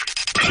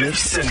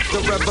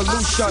CliffCentral. The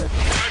revolution.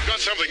 I've got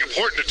something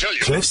important to tell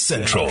you.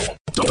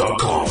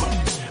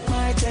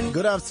 CliffCentral.com.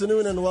 Good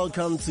afternoon and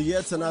welcome to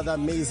yet another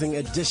amazing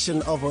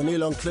edition of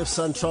Oneal on Cliff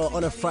Central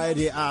on a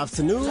Friday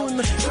afternoon. In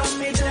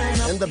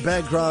the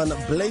background,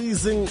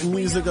 blazing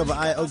music of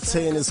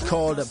I-Octane is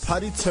called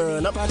Party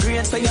Turn Up.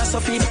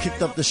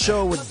 Kicked up the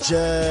show with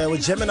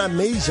Gemini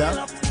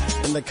Major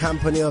in the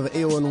company of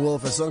A1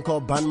 Wolf, a song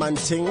called Banman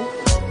Ting.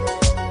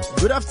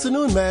 Good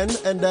afternoon, man.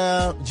 And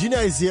Junior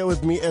is here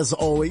with me as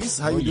always.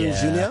 How you doing,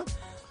 Junior?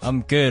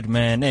 I'm good,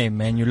 man. Hey,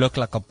 man, you look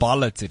like a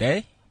baller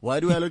today. Why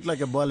do I look like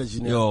a baller,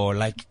 Junior? Yo,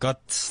 like you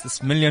got this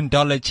 $1 million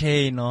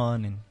chain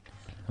on and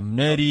some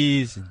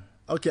nerdies.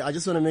 Okay, I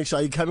just want to make sure.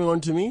 Are you coming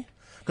on to me?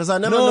 Because I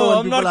never know when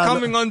I'm people not are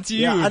coming on to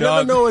you, I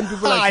dog. never know when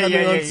people are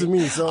coming on to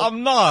me. So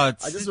I'm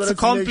not. I just It's a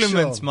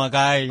compliment, sure. my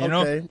guy, you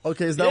know?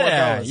 Okay, is that what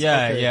that was?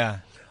 Yeah.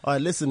 All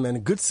right, listen, man.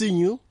 Good seeing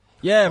you.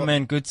 Yeah,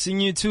 man. Good seeing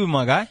you too,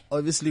 my guy.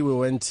 Obviously, we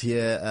went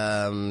here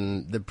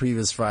the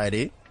previous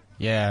Friday.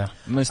 Yeah,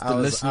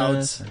 Mr.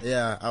 Listeners.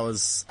 I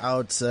was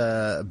out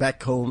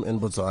back home in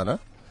Botswana.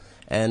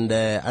 And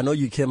I know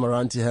you came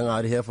around to hang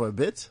out here for a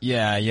bit.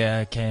 Yeah,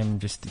 I came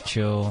just to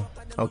chill.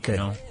 Okay. You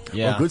know?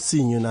 Yeah. Well, good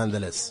seeing you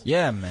nonetheless.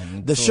 Yeah,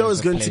 man. The show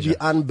is going to be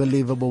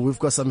unbelievable. We've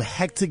got some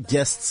hectic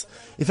guests.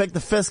 In fact, the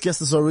first guest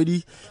is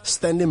already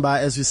standing by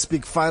as we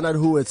speak. Find out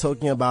who we're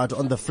talking about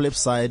on the flip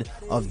side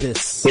of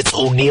this. It's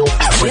Oneal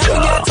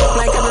Africa.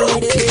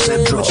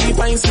 CliffCentral. She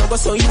finds number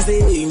so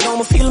easy. Now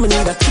me feel me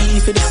need a key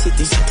for the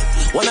city.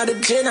 One of the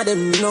gen of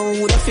them know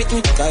who that fit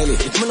me. Kylie,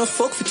 if me no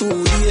fuck for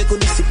 2 days,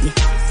 could sick me.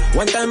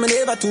 One time I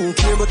never too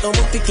clear, but I'm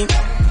picking.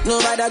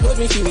 Nobody got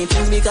me feeling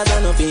things because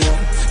I know for you.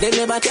 They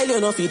never tell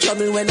you nothing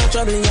trouble when I'm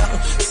troubling you.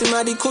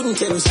 Somebody couldn't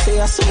tell you, say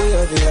I saw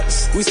you.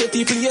 We say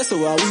people here,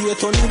 so I we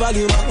turn the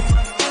volume up.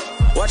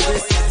 Watch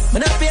this.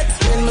 When I pay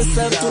explain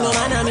myself to no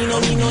man, I mean, no,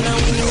 now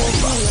we know.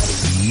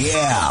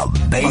 Yeah,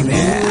 baby.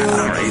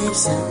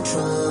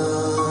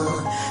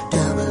 CliffCentral,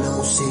 double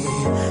OC,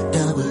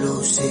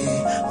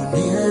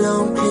 Oneal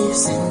on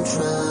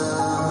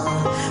CliffCentral,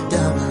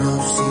 double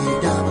OC,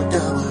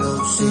 double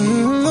OC,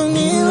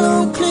 Oneal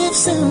on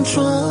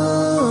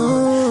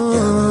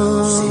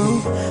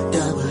CliffCentral,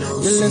 double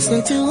OC, you're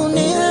listening to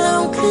Oneal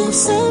on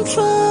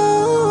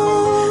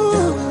CliffCentral,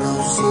 double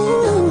OC.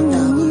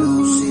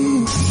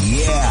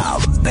 Yeah,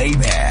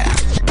 baby.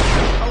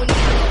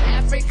 Oneal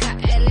Africa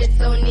and it's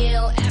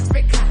Oneal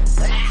Africa.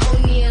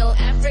 Oneal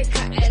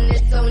Africa and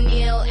it's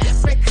Oneal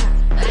Africa.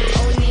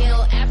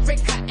 Oneal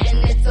Africa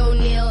and it's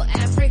Oneal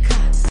Africa.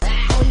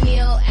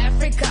 Oneal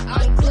Africa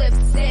on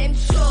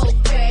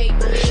CliffCentral,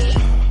 baby.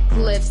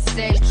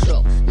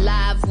 CliffCentral,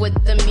 live with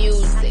the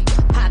music.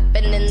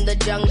 Popping in the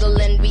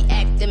jungle and we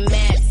acting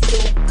mad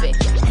stupid.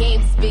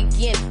 Games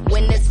begin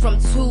when it's from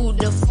 2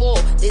 to 4.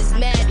 There's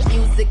mad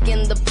music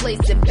in the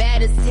place, the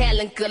baddest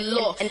talent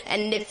galore.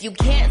 And if you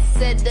can't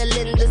settle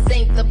in, this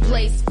ain't the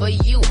place for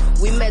you.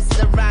 We mess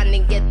around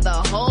and get the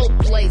whole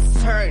place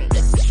turned.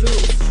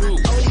 True.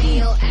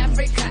 Oneal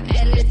Africa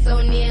and it's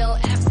Oneal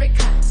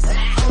Africa.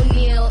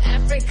 Oneal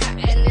Africa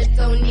and it's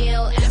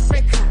Oneal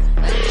Africa.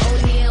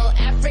 Oneal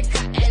Africa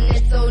and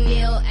it's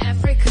Oneal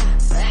Africa.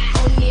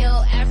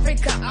 Oneal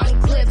Africa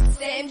on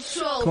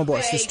CliffCentral. Come on,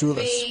 boys, let's do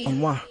this.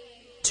 On 1,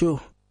 2,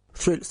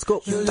 3, let's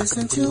go. You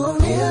listen to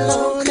Oneal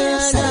on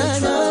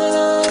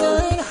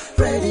CliffCentral.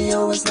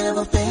 Radio has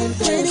never been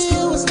this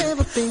good.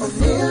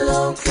 Oneal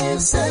on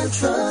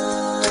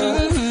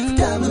CliffCentral.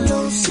 Double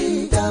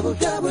OC, double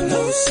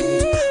OC.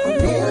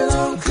 Oneal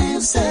on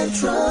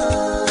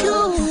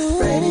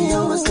CliffCentral.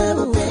 Radio has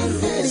never been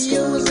this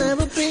good.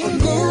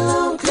 Oneal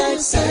on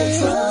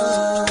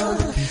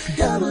CliffCentral.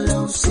 Double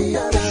OC,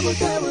 double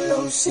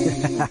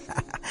OC.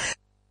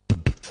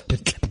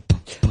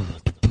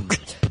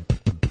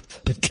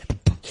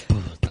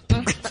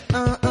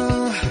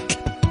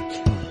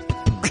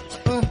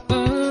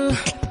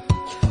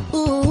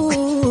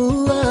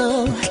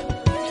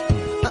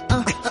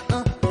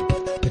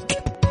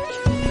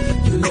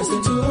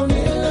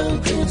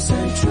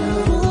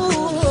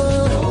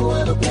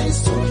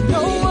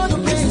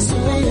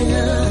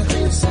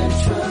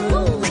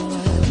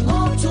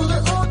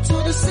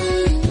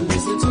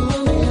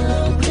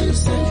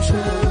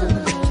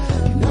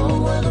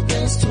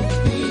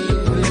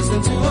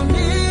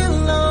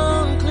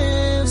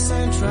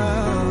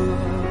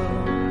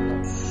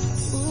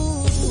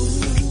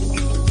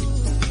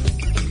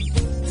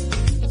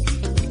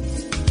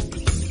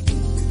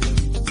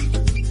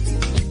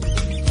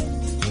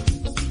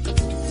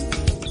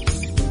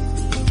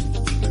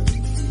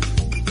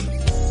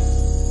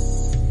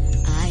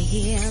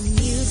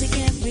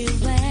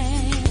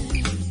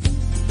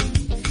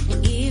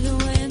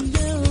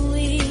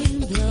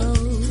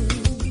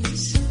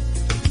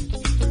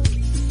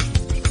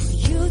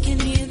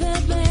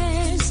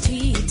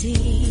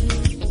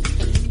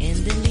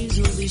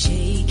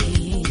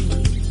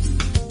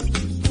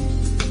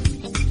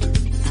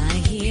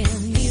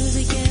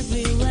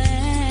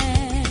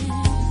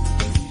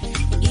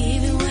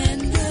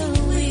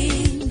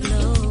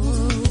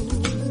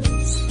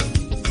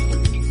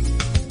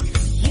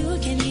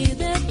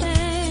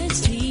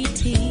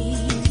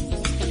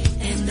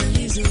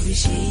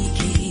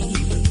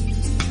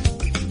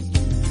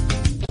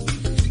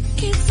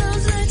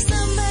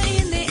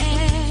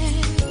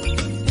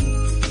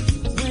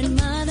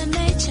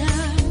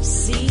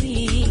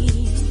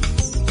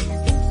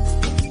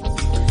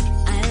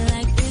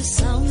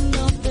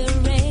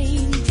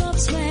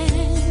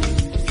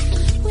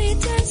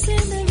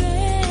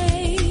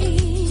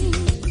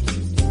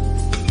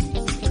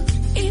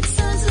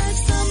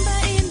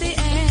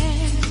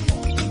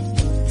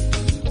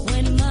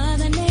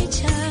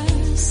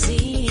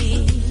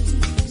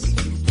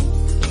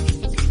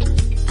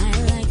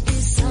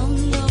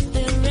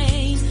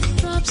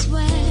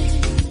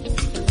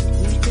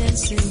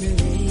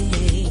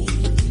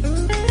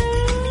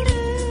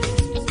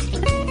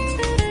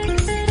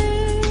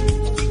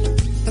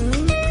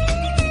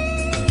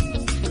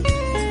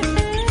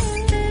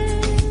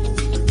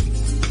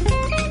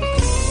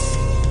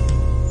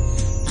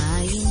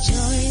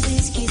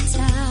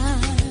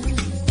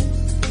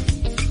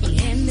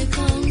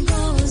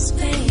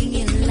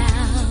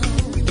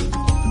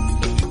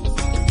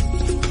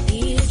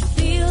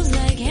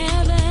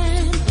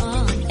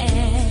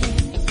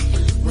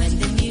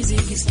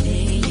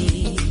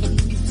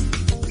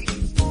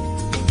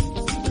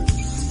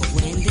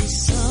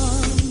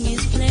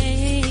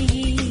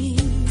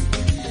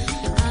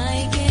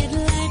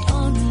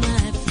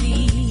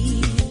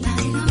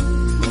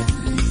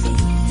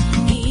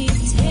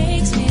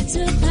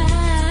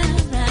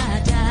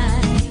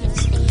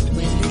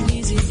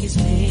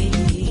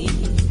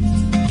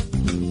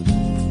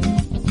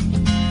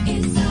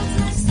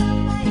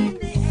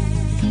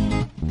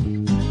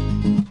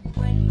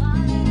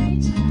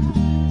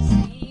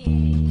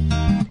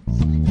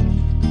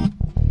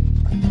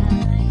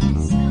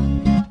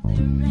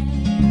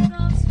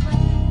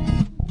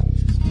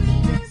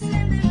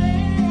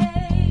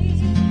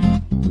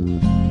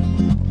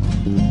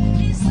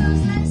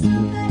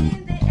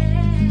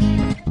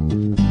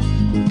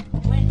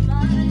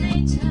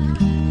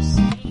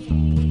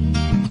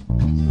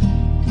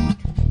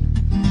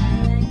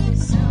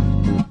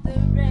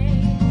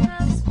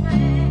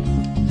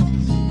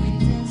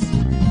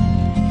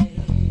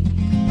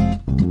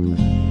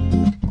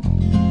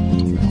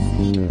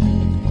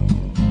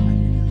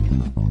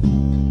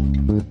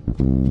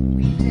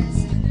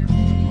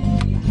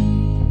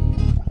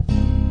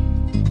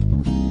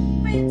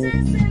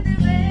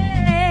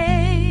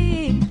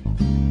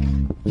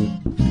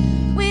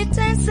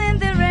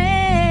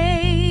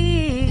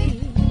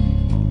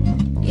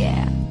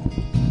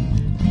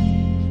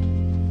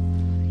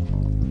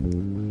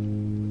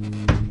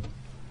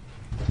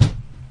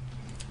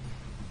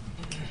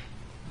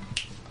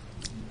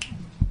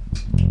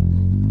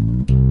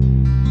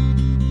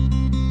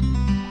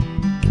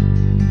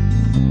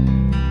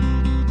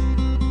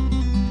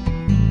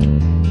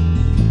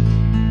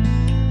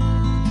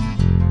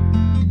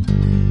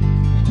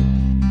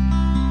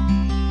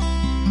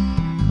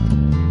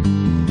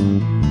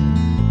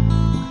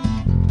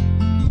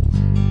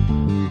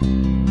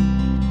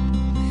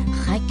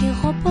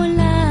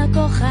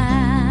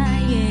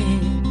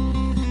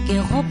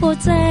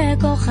 hopotse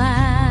ko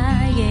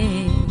gae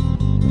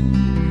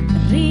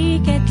re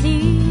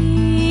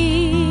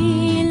ketlile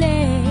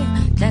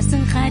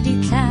tlaseng ga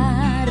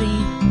ditlhare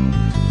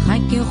ga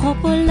ke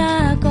gopola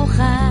ko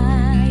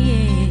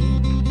gae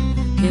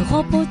ke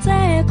hopotse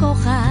ko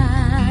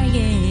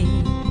gae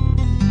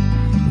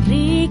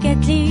re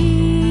ketlile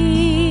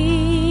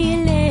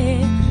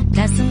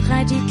tlaseng ga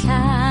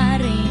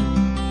ditlhare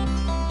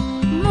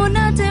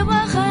monate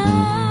wa gae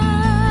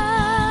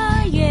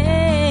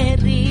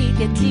re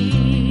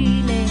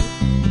ketlile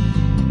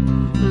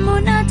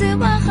monate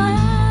wa gae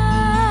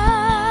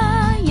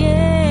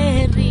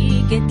re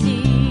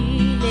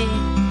ketlile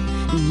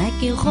nna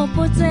ke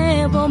gopotse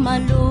bo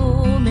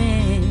malome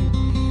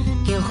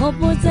ke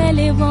gopotse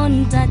le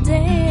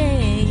bontate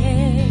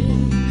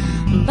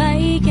ba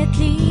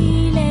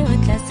iketlile o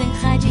tlaseng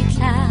ga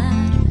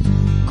ditlhare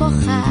ko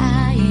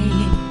gae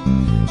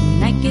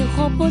nna ke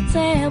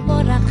gopotse bo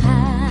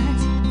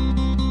rakgadi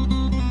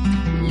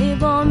le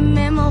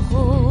bomme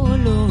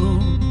mogolo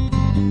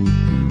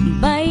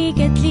ba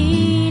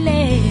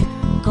iketlile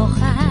ko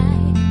gae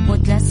mo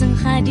tlaseng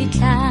ga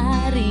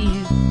ditlhare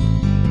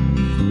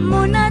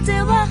monate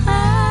wa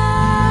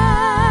gae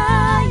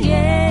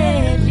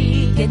re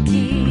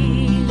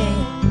iketlile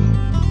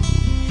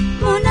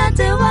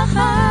monate wa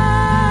gae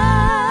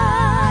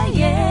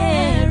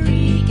re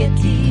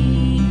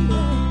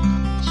iketlile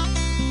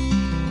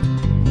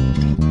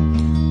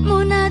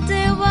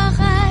monate wa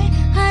gae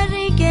ha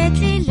re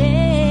iketlile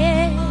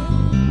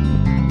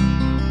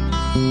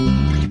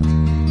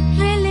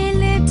re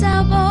le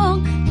tabong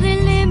re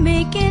le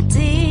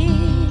mekete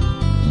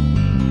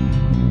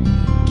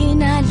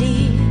kinali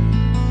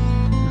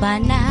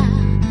bana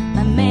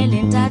ba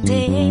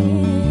melentate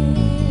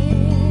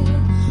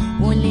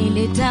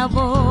olele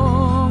tabo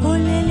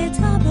olele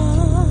tabo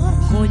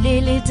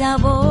olele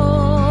tabo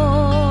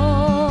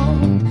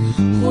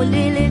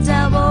olele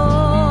tabo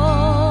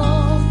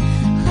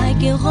ga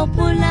ke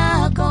gopola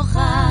ko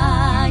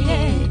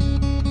gae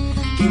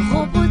ke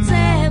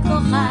gopotse ko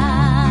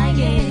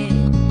gae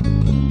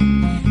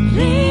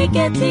re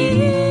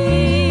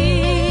ketlile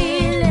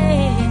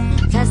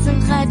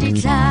tlaseng ga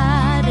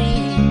ditlhare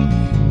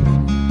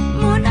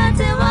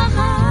monate wa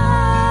gae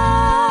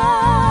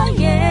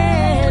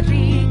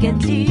re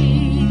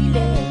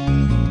ketlile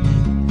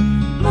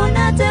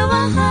monate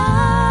wa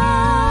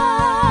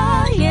gae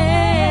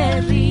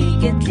re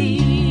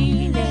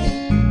ketlile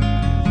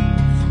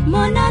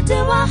monate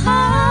wa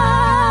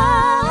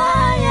gae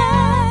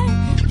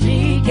re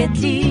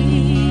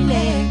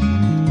ketlile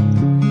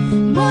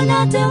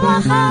monate wa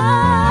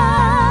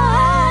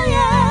gae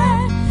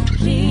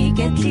re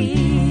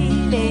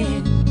ketlile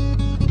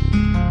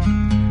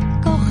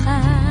ko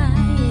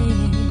gae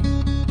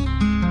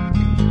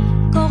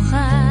ko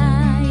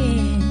gae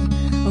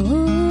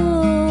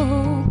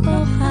ko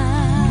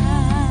gae.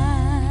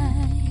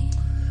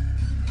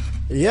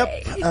 Yep.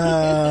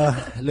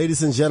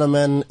 Ladies and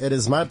gentlemen, it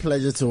is my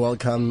pleasure to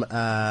welcome,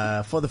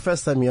 for the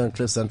first time here on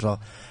CliffCentral,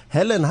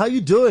 Hellen. How you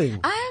doing?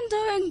 I'm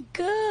doing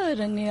good,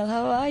 Oneal.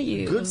 How are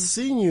you? Good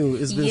seeing you.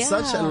 It's been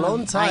such a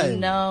long time. I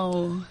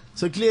know.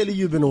 So clearly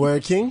you've been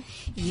working.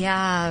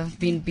 Yeah, I've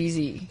been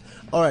busy.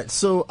 All right.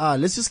 So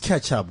let's just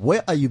catch up.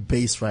 Where are you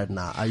based right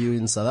now? Are you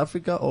in South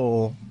Africa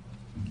or?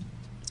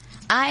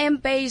 I am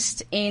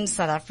based in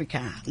South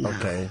Africa now.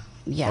 Okay.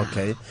 Yeah.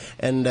 Okay.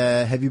 And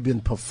have you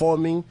been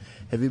performing?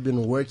 Have you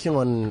been working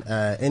on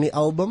any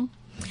album?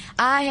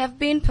 I have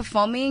been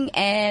performing,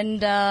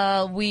 and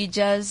we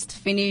just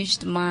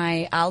finished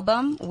my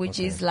album, which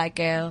is like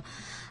a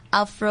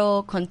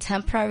Afro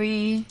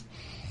contemporary,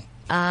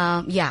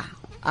 album.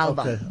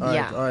 Okay. All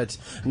right. All right.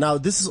 Now,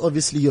 this is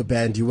obviously your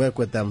band. You work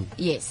with them.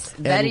 Yes.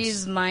 That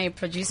is my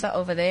producer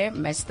over there,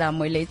 Mr.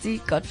 Moileti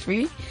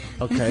Godfrey.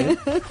 Okay.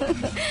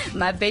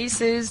 My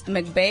bassist,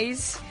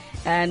 McBass,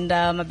 and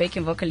my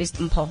backing vocalist,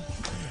 Mpo.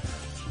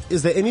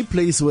 Is there any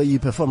place where you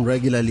perform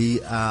regularly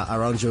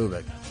around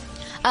Joburg?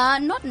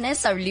 Not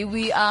necessarily.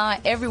 We are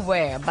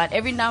everywhere, but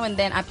every now and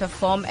then I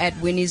perform at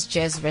Winnie's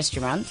Jazz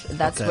Restaurant.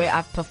 That's where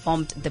I've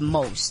performed the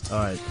most. All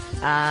right.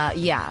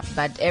 Yeah,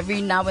 but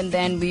every now and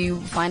then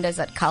you find us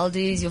at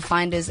Caldi's, you'll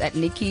find us at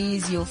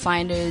Nikki's, you'll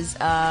find us,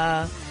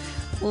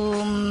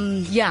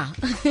 in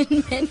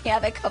many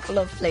other couple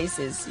of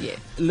places. Yeah.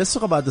 Let's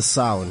talk about the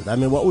sound. I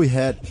mean, what we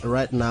heard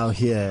right now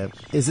here,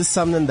 is this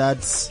something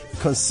that's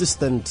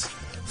consistent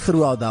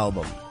throughout the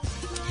album?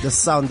 The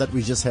sound that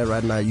we just heard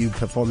right now, you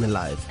performing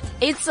live.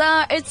 It's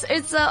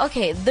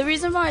okay. The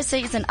reason why I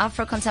say it's an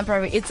Afro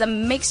contemporary, it's a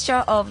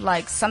mixture of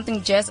like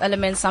something jazz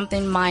elements,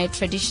 something my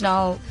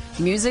traditional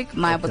music,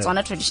 my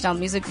Botswana traditional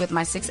music with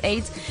my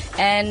 6/8,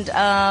 and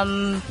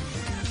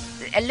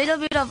a little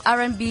bit of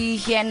R&B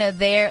here and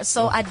there.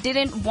 So I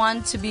didn't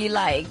want to be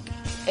like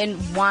in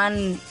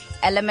one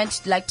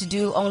element, like to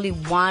do only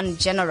one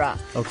genre.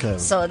 Okay.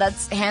 So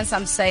that's hence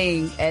I'm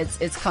saying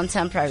it's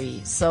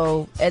contemporary.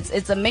 So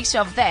it's a mixture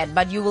of that,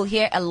 but you will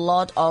hear a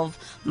lot of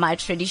my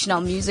traditional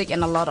music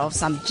and a lot of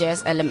some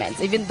jazz elements.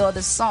 Even though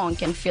the song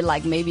can feel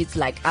like maybe it's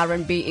like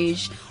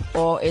R&B-ish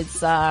or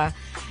it's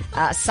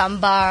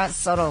samba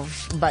sort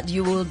of, but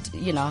you would,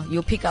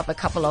 you'll pick up a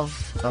couple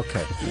of.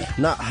 Okay.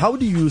 Now, how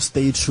do you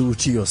stay true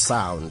to your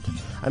sound?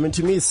 I mean,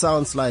 to me, it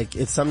sounds like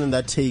it's something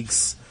that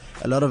takes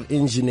a lot of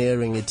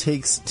engineering. It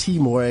takes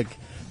teamwork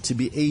to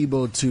be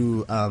able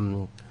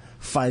to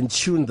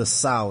fine-tune the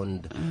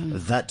sound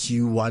that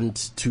you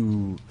want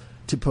to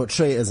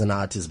portray as an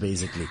artist,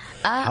 basically.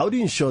 How do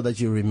you ensure that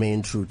you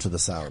remain true to the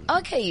sound?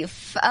 Okay,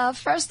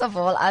 first of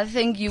all, I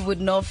think you would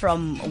know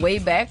from way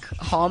back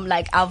home,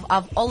 like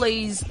I've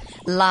always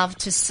loved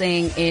to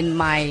sing in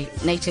my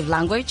native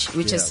language,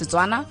 which is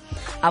Setswana.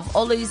 I've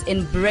always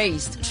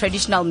embraced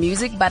traditional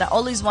music, but I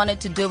always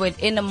wanted to do it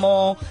in a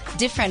more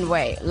different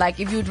way. Like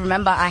if you'd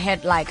remember, I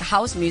had like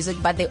house music,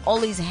 but they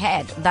always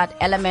had that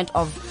element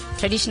of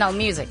traditional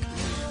music.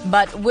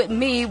 But with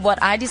me,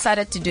 what I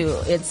decided to do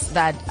is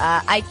that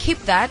I keep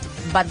that,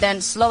 but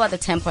then slower the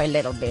tempo a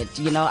little bit.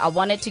 I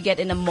wanted to get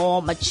in a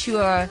more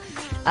mature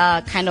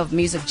kind of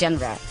music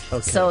genre.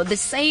 Okay. So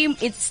it's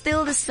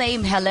still the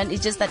same, Helen.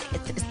 It's just that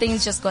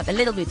things just got a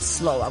little bit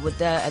slower with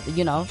the,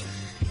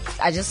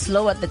 I just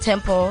lowered the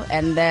tempo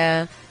and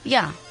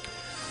yeah.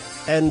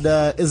 And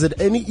is it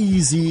any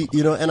easy,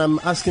 and I'm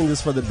asking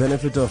this for the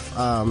benefit of,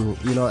 a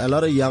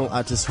lot of young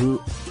artists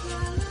who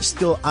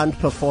still aren't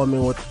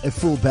performing with a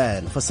full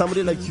band. For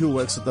somebody like you who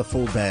works with a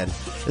full band,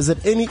 is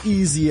it any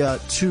easier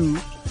to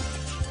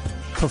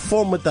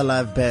perform with a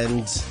live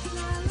band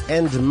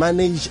and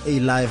manage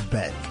a live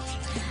band?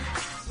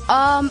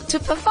 To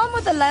perform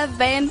with a live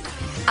band,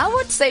 I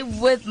would say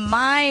with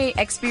my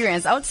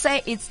experience, I would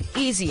say it's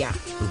easier.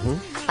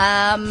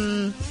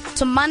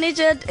 To manage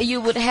it, you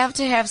would have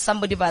to have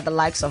somebody by the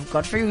likes of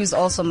Godfrey, who's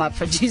also my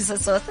producer.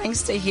 So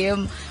thanks to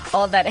him,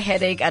 all that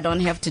headache, I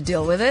don't have to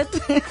deal with it.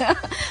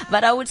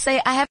 But I would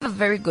say I have a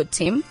very good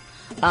team.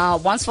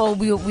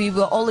 We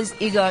were always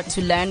eager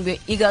to learn. We're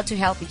eager to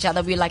help each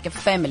other. We're like a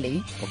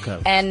family. Okay.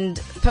 And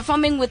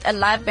performing with a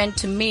live band,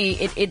 to me,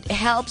 it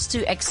helps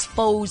to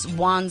expose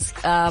one's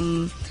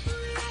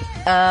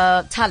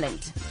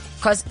talent.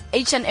 Because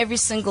each and every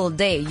single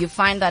day you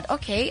find that,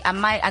 okay,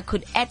 I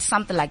could add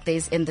something like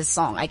this in the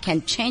song. I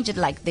can change it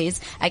like this.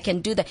 I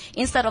can do that.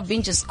 Instead of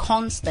being just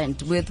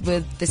constant with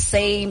the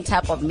same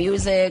type of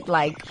music,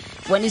 like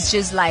when it's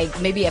just like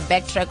maybe a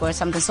backtrack or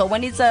something. So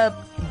when it's a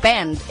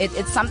band,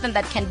 it's something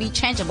that can be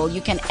changeable.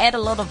 You can add a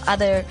lot of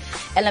other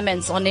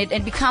elements on it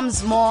and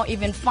becomes more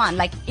even fun.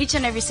 Like each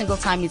and every single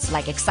time it's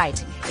like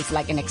exciting. It's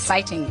like an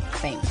exciting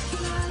thing.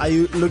 Are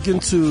you looking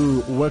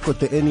to work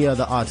with any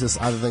other artists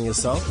other than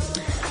yourself?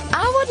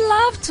 I would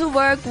love to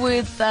work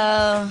with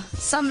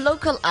some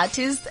local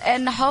artists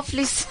and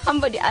hopefully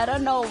somebody, I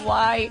don't know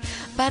why,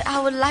 but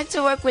I would like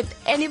to work with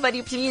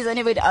anybody, please,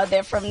 anybody out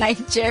there from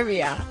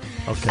Nigeria.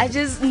 Okay. I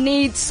just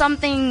need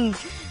something.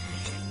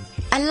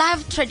 I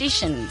love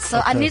tradition, so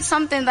Okay. I need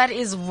something that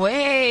is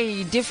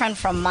way different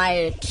from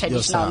my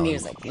traditional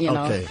music,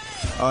 Okay.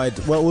 All right.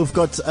 Well, we've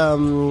got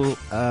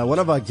one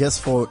of our guests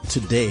for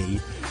today.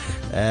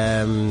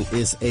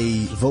 Is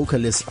a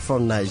vocalist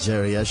from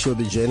Nigeria. She'll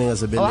be joining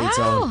us a bit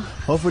later on.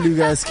 Hopefully you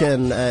guys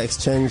can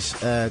exchange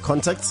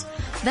contacts.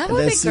 That and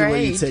would then be see great.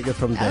 where you take it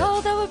from there.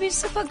 Oh, that would be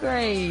super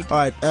great. All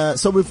right.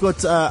 So we've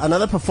got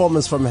another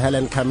performance from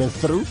Hellen coming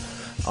through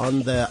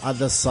on the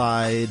other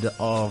side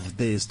of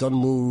this. Don't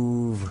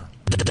move.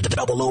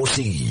 Double OC.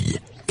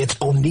 It's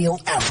Oneal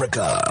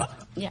Africa.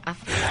 Yeah,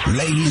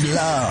 Ladies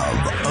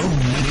love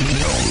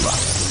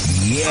Oneal.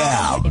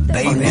 Yeah,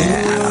 baby.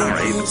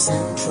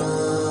 CliffCentral,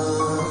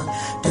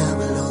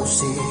 double OC,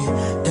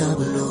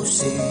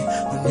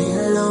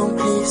 Oneal on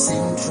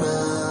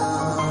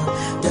CliffCentral,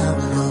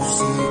 double OC,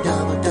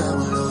 double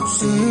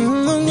OC,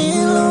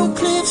 Oneal on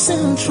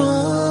CliffCentral,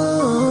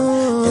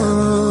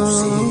 double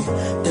OC,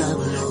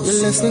 you're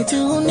listening to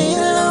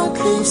Oneal on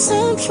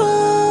CliffCentral,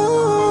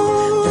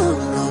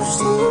 double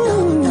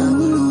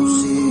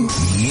OC.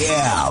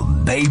 Yeah,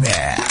 baby.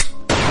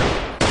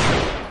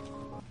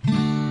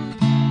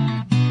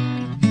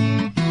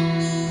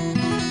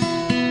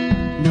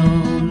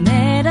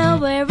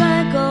 Where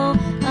I go,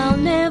 I'll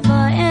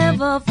never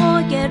ever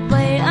forget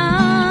where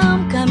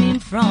I'm coming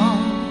from.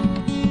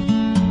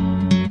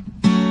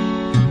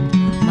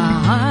 My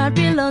heart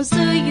belongs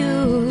to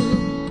you,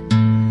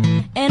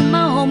 and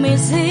my home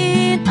is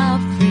in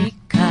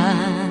Africa.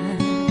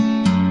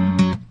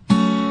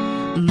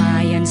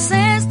 My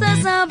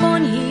ancestors are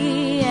born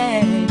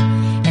here,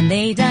 and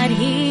they died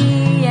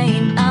here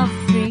in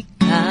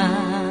Africa.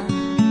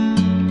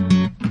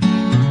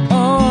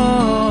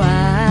 Oh,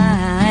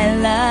 I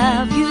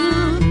love you.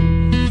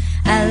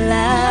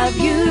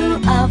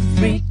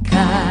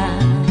 Africa.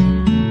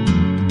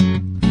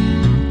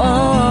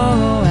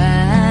 Oh,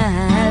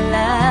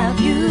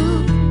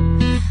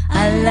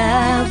 I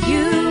love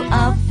you,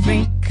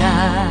 Africa.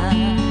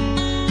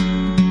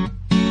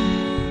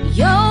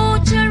 Your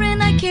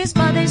children are kissed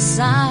by the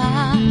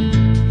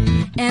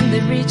sun and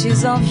the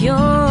riches of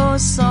your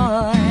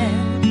soil.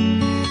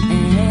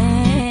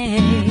 Hey,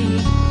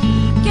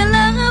 your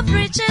love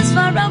reaches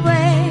far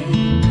away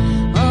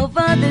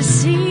over the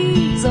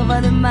seas,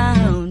 over the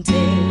mountains.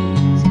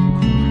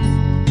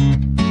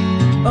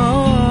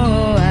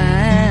 Oh,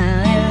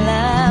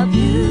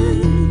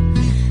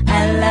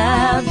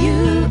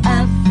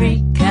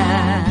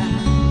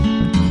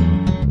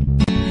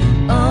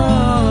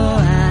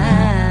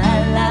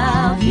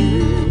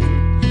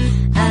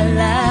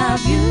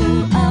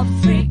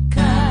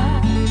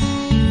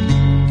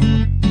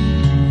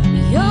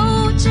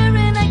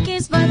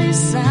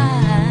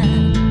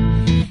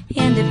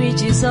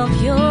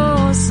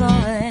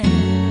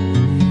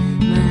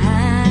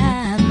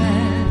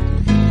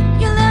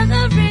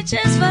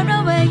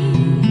 far away,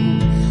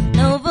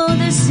 over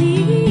the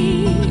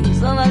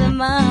seas, over the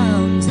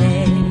mountains.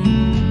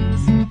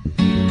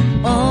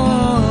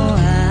 Oh,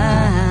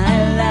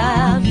 I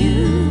love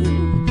you,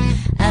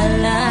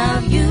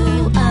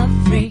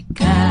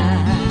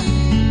 Africa.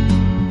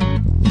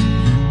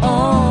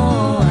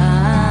 Oh,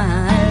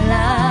 I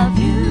love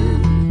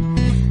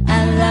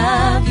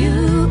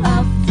you,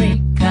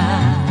 Africa.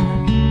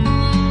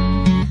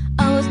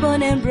 I was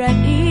born and bred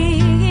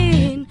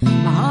in,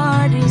 my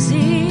heart is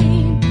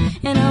in,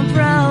 and I'm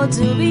proud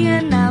to be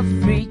an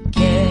African.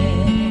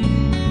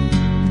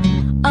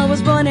 I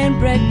was born and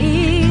bred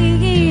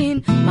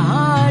in, my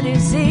heart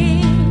is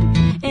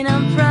in, and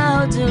I'm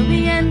proud to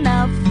be an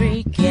African.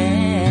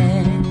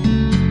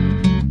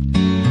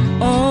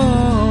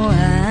 Oh,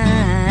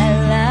 I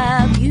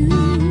love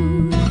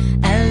you,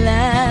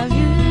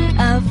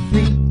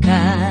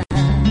 Africa.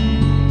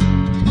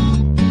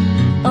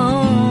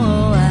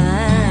 Oh,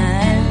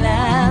 I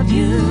love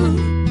you,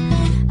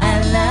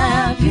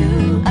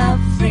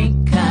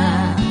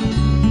 Africa.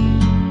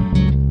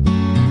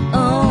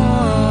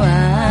 Oh, I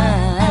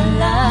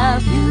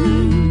love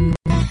you,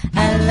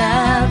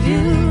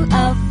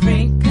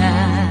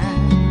 Africa.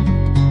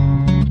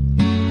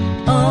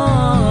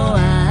 Oh,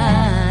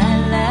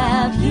 I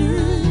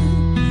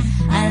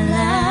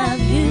love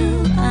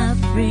you,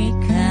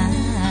 Africa.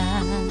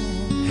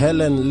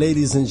 Hellen,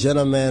 ladies and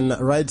gentlemen,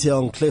 right here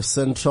on Cliff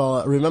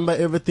Central. Remember,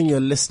 everything you're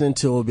listening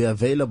to will be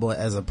available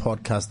as a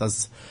podcast.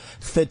 That's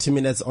 30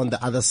 minutes on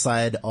the other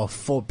side of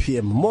 4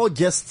 p.m. More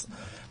guests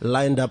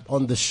lined up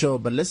on the show,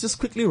 but let's just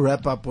quickly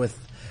wrap up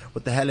with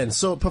the Hellen.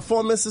 So,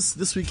 performances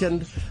this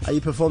weekend, are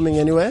you performing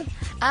anywhere?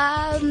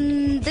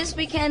 This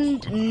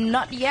weekend,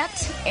 not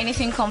yet.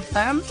 Anything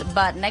confirmed,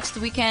 but next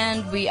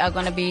weekend we are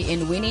going to be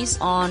in Winnie's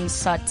on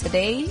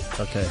Saturday.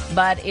 Okay.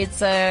 But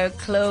it's a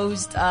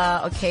closed,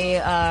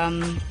 party.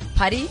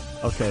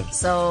 Okay.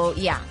 So,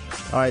 yeah.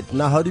 All right.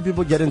 Now, how do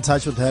people get in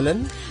touch with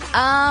Hellen?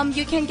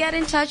 You can get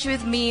in touch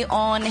with me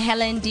on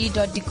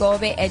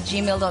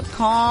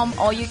hellend.digobe@gmail.com,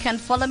 or you can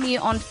follow me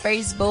on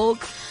Facebook,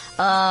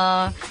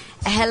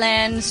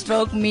 Hellen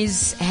 /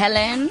 Miss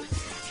Hellen,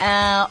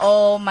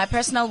 or my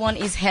personal one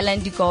is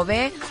Hellen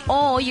Digobe,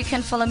 or you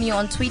can follow me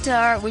on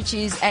Twitter, which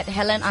is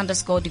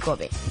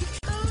 @Hellen_Digobe.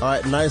 All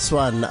right, nice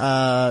one.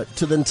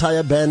 To the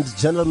entire band,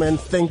 gentlemen,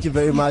 thank you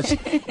very much.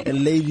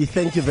 And lady,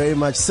 thank you very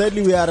much.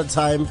 Sadly, we're out of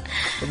time.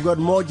 We've got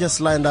more guests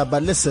lined up.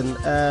 But listen,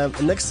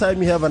 next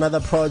time you have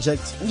another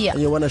project and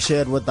you want to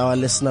share it with our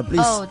listener,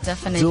 please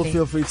do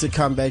feel free to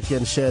come back here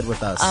and share it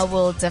with us. I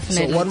will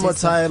definitely. So one more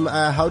time,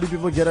 how do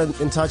people get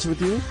in touch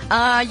with you?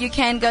 You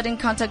can get in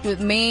contact with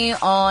me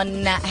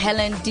on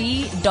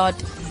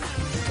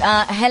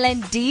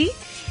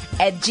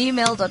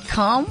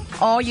hellend@gmail.com,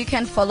 or you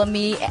can follow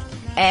me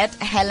at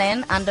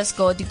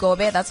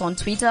Hellen_Digobe. That's on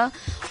Twitter.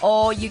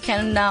 Or you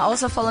can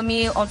also follow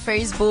me on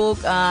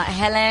Facebook,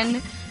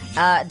 Hellen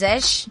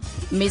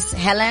Miss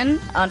Hellen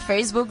on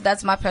Facebook.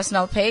 That's my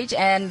personal page.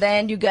 And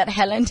then you got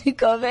Hellen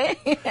Digobe.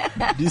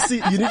 You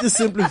see, you need to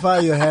simplify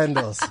your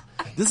handles.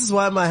 This is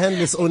why my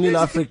handle is Oneal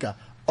Africa.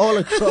 All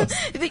across.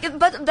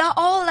 But they're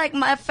all like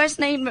my first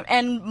name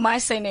and my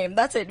surname.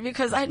 That's it,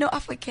 because I know I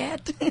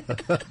forget.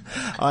 All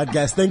right,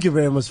 guys, thank you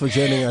very much for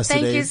joining us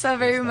today. Thank you so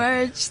very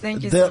much.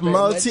 Thank you the so very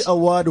much. The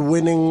multi-award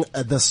winning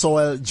The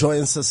Soil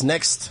joins us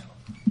next.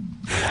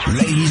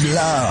 Ladies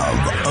love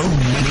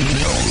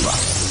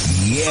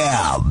Oneal.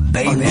 Yeah,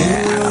 baby.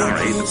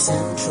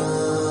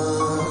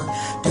 CliffCentral,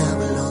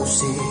 double OC,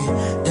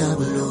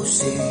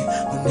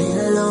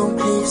 Oneal on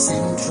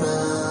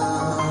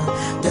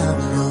CliffCentral,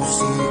 double OC,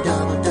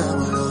 double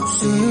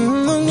OC,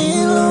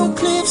 Oneal on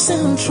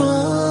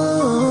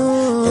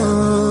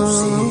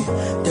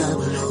CliffCentral,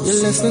 double OC.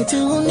 You're listening to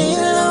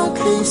Oneal on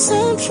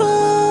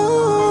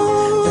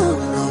CliffCentral,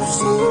 double OC.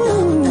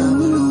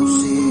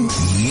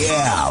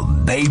 Yeah,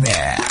 baby.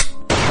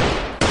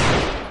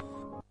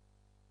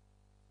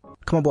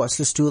 Come on, boys,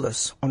 let's do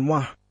this. On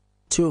 1,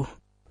 2,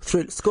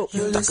 3, let's go.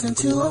 You're listening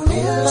to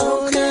Oneal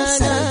on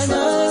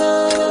CliffCentral.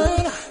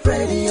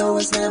 Radio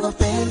has never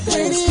been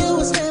this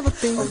good.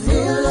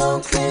 Oneal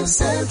on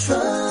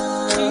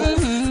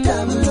CliffCentral.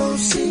 Double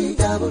OC,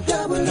 double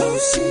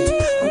OC.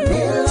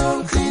 Oneal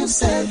on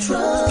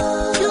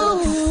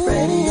CliffCentral.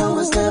 Radio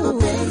has never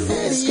been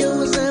this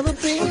good.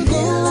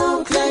 Oneal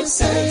on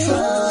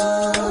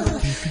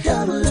CliffCentral.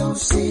 Double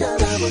OC,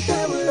 double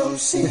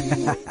OC.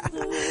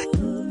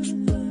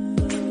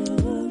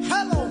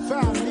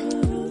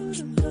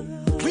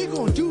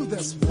 Do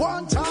this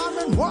one time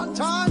and one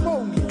time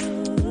only.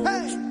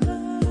 Hey,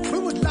 we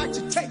would like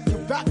to take you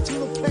back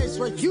to a place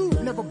where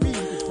you've never been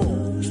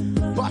before.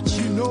 But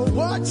you know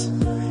what?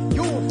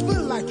 You'll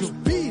feel like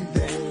you've been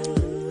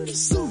there.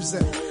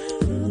 Susan,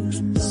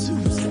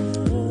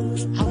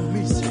 I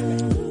miss you,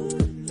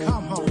 man.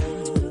 Come home.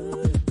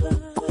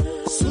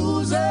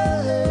 Susan,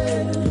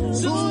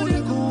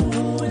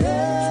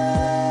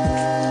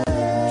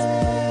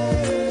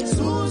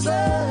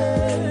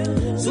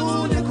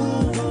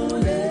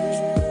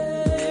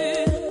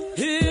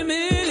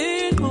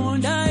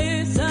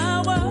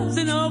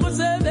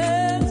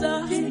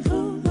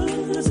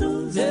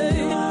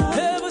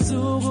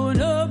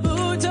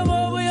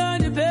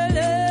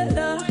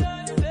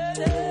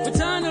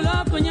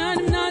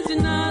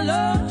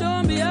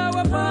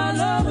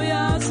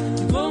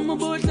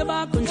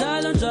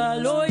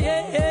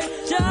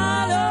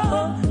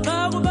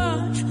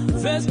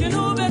 Veske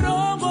no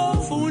berongo,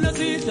 funa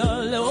zita,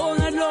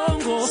 leonga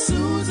longo.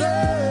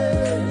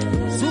 Susan,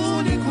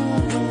 Sudi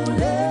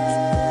Kumule.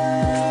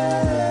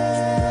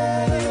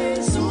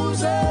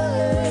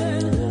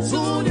 Susan,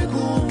 Sudi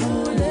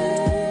Kumule.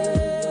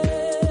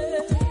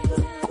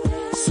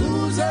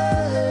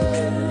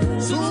 Susan,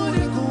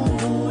 Sudi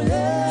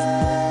Kumule.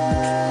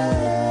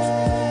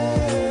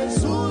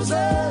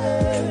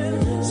 Susan,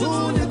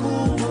 Sudi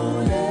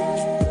Kumule.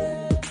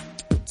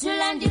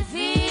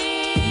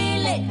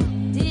 Tulandifile,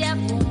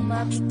 diapuma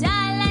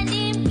kudala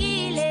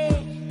ndimkile.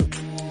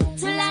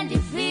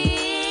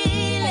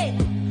 Tulandifile,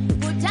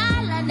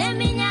 kudala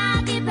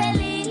neminyaka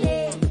iphelile.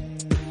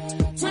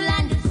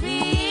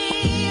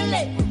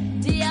 Tulandifile,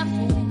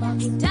 diapuma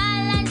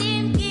kudala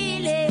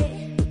ndimkile.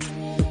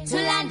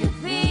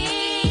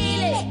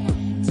 Tulandifile,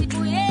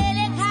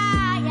 tibuyele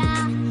ekhaya,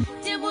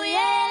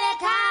 tibuyele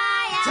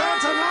ekhaya.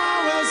 Tata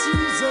nawe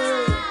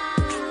Susan,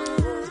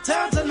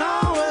 Tata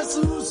nawe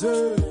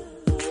Susan,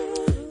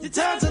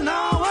 Tata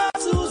nawe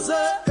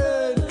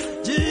Susan,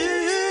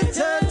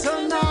 Tata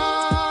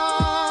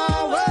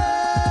nawe.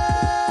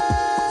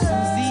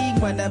 Susie,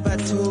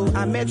 Guanabatu, I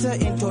met her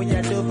in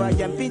Toyandova,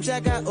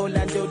 Yampinjaga,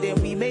 Orlando,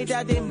 then we made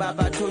out in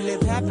Mabatu,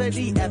 live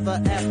happily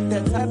ever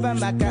after.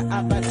 Tabamaka,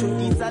 Abatu,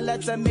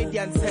 Isalata,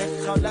 Median,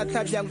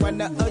 Saulata,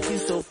 Yangwana, you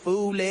so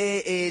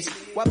foolish.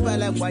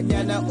 Wapala,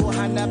 Wanyana,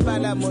 Ohana,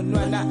 Pala,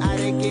 Monwana,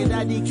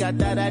 Arekeda,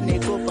 Katara,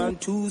 Neko,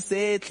 Pantu,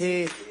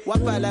 Sete.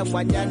 Wapala,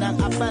 Wanyana,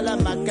 Apala,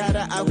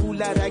 Makara,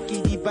 Ahula,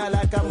 Raki,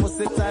 Ibala,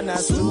 Kamusetana,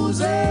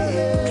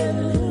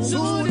 Susan,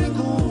 Sudi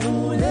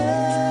Kumule.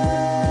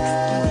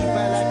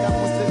 Ibala,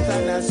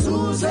 Kamusetana,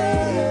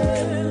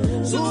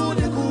 Susan,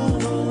 Sudi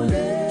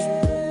Kumule.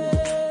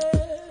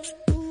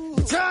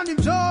 Tani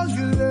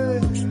mjongile,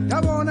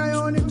 yabona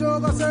yoni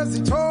mtoka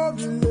sesi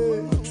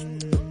chobile.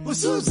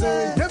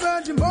 Usuze,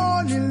 nebendi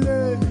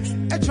mbonile,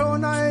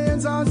 echona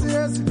yenzazi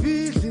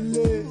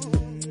esifihlile.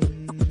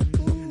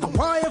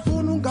 Akwaye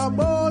funu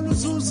ngabona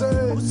usuze,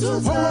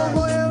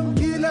 owobo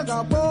yemkile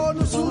ngabona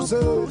usuze.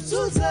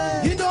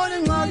 Yindoni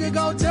ngxaki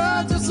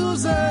kawuthethe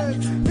usuze,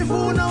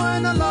 ifuna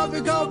wena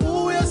love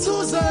kawubuye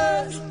usuze.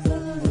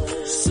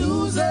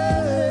 Suze,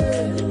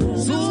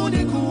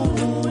 Sudi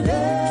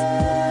Kumule.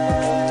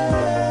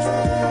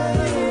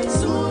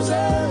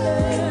 Suze,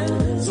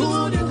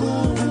 Sudi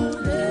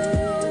Kumule.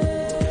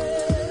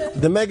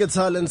 The mega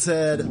talent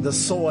said the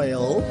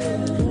soil.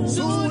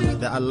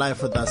 They are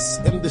live with us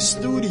in the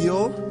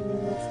studio.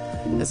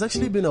 It's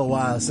actually been a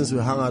while since we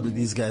hung out with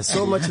these guys.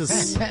 So much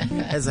has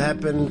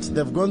happened.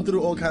 They've gone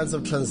through all kinds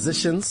of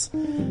transitions.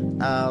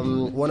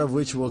 One of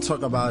which we'll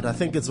talk about. I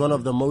think it's one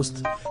of the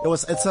most, it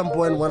was at some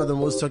point one of the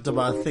most talked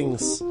about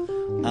things.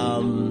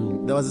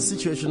 There was a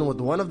situation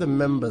with one of the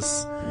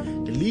members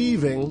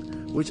leaving,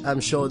 which I'm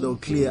sure they'll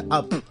clear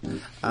up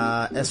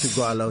as we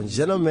go along.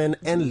 Gentlemen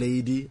and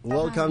lady,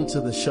 welcome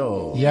to the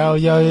show. Yo,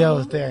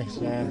 thanks,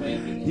 man.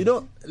 You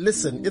know,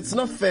 listen, it's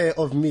not fair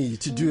of me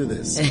to do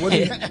this. When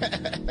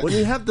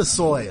you have the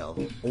soil,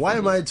 why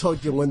am I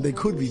talking when they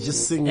could be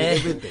just singing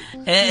everything?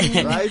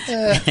 Right?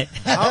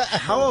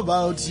 How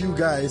about you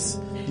guys?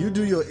 You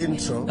do your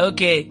intro.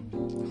 Okay.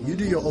 You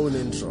do your own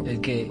intro.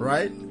 Okay.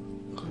 Right?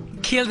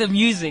 Kill the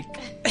music.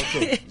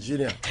 Okay,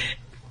 Junior.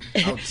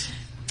 Out.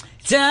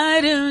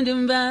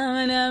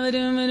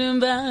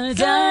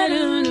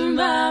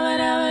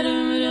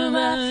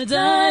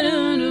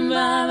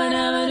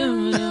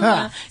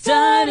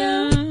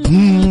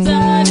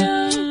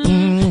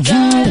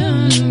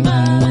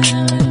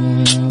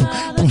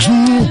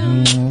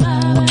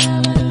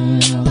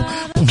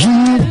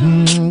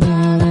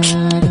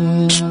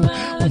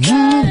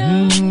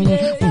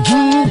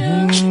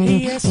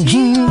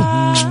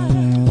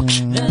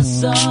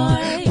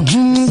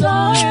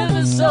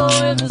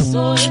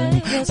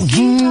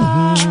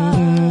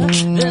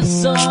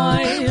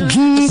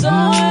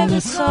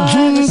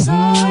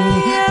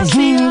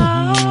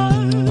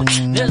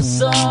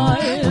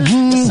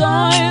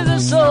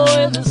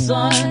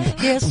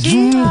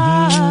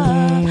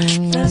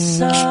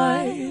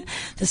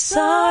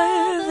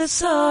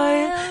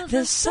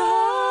 The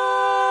soil.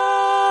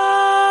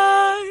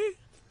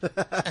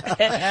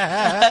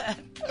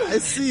 I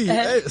see.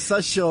 Hey,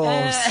 such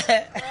shows.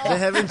 They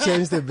haven't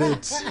changed a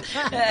bit.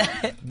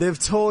 They've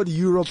toured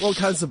Europe, all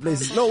kinds of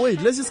places. No,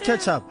 wait, let's just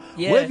catch up.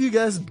 Yeah. Where have you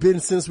guys been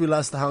since we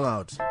last hung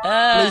out?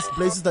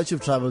 Places that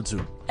you've traveled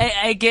to.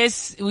 I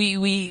guess we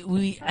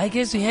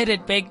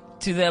headed back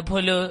to the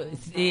Apollo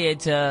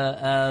Theater,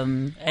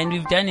 and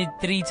we've done it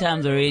 3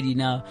 times already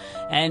now.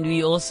 And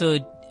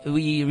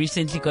we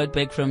recently got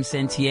back from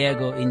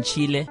Santiago in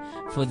Chile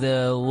for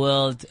the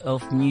World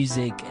of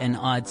Music and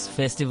Arts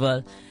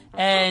Festival.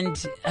 And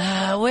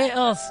where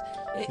else?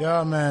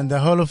 Yeah, man, the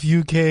whole of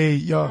UK,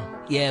 yo.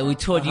 Yeah, we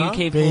toured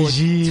UK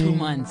Beijing. for 2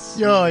 months.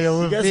 Yo,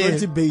 You guys went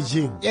to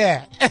Beijing.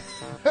 Yeah.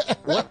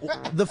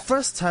 The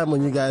first time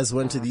when you guys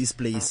went to these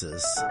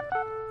places,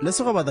 let's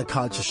talk about the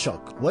culture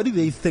shock. What did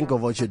they think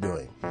of what you're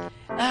doing?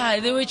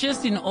 They were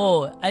just in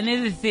awe.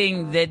 Another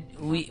thing that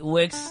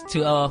works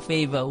to our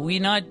favor. We're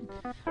not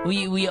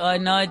we are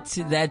not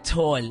that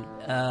tall.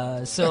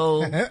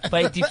 So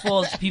by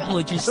default,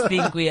 people just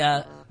think we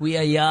are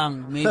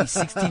young, maybe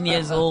 16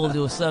 years old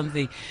or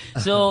something.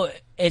 So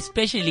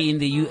especially in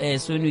the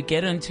US, when we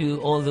get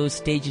onto all those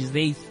stages,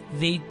 they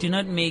do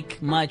not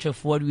make much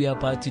of what we are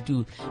about to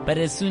do. But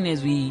as soon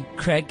as we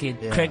crack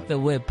the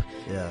whip,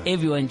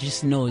 everyone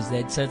just knows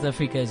that South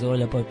Africa is all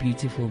about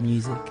beautiful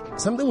music.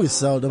 Something we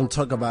seldom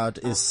talk about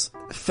is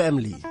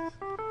family.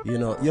 You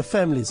know, your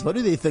families, what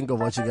do they think of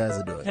what you guys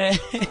are doing?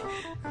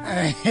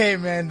 Hey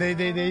man, they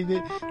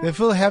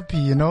feel happy,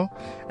 you know,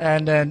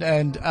 and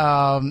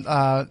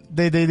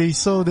they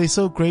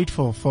so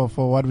grateful for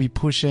what we're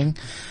pushing,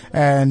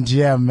 and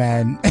yeah,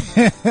 man.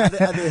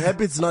 Are they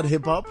happy it's not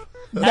hip hop?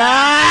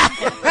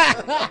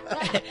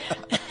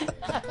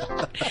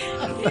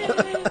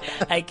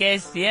 I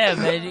guess, yeah,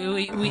 but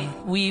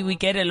we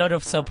get a lot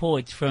of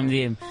support from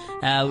them.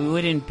 We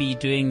wouldn't be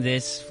doing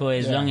this for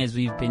as long as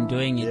we've been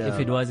doing it if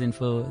it wasn't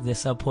for the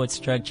support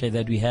structure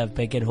that we have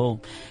back at home.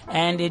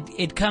 And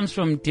it comes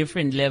from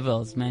different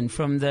levels, man,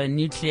 from the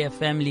nuclear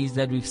families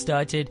that we've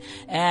started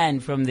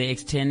and from the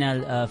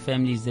external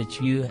families that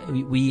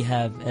we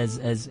have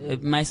as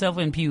myself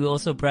and P, we're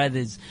also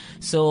brothers.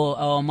 So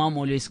our mom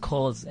always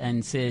calls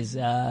and says,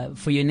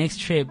 for your next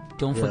trip,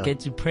 don't forget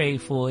to pray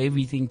for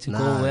everything to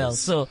go well.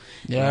 So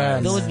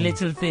those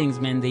little things,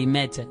 man, they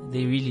matter.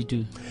 They really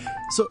do.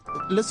 So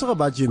let's talk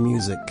about your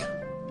music.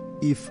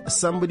 If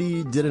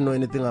somebody didn't know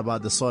anything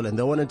about the soul and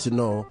they wanted to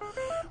know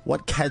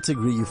what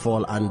category you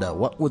fall under,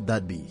 what would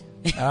that be?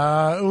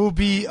 It would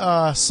be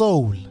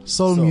soul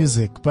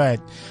music,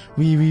 but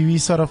we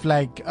sort of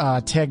like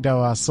tagged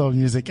our soul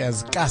music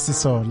as Kasi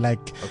soul, like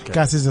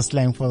Kasi is a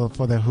slang for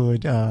the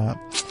hood,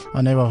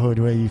 or neighborhood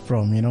where you're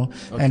from, you know,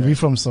 and we're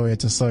from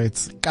Soweto, so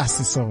it's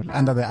Kasi soul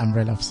under the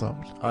umbrella of soul.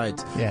 All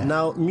right. Yeah.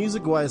 Now,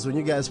 music-wise, when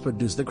you guys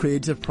produce, the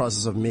creative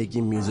process of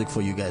making music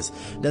for you guys,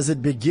 does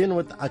it begin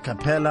with a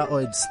cappella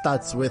or it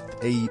starts with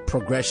a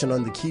progression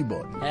on the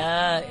keyboard?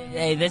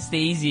 Hey, that's the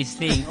easiest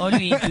thing. All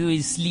we do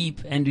is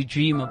sleep and we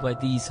dream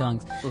about these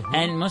songs.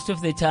 And most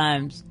of the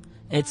times,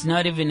 it's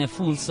not even a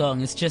full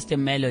song, it's just a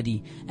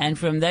melody. And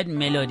from that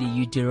melody,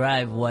 you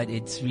derive what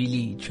it's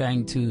really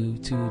trying to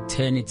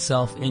turn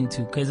itself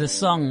into. Because a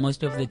song,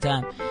 most of the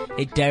time,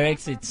 it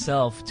directs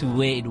itself to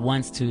where it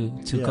wants to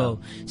go.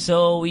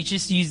 So we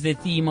just use the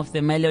theme of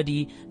the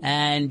melody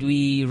and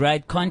we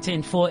write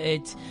content for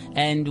it.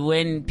 And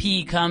when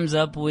P comes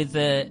up with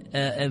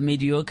a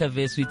mediocre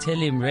verse, we tell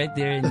him right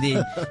there and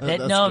then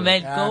that, no, good.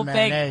 Man, go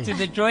back to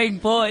the drawing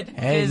board.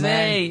 Because,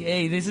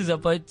 hey, this is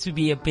about to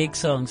be a big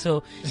song.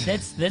 So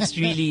that's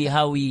really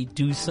how we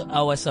do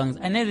our songs.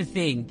 Another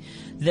thing,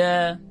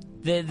 the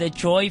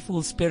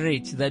joyful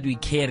spirit that we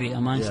carry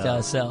amongst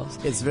ourselves.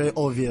 It's very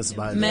obvious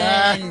by now.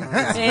 Man,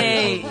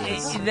 hey,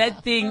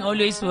 that thing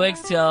always works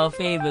to our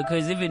favor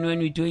because even when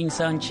we're doing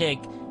sound check,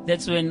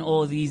 that's when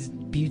all these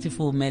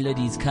beautiful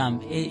melodies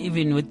come.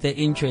 Even with the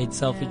intro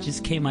itself, it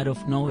just came out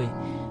of nowhere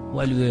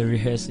while we were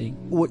rehearsing.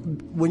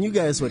 When you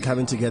guys were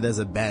coming together as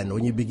a band,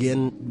 when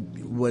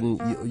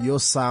your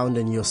sound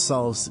and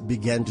yourselves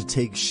began to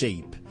take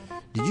shape,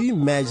 did you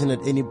imagine at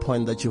any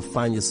point that you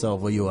find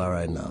yourself where you are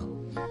right now?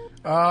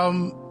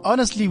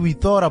 Honestly, we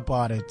thought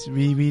about it.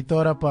 We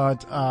thought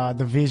about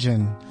the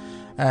vision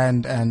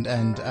and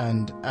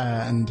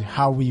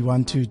how we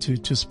want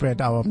to spread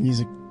our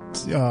music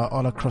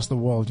all across the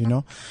world. You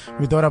know,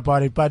 we thought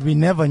about it, but we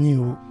never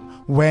knew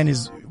when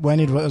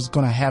it was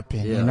gonna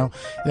happen. You know,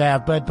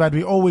 but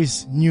we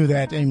always knew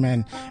that, hey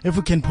man, if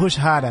we can push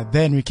harder,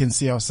 then we can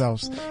see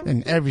ourselves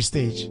in every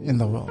stage in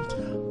the world.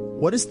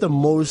 What is the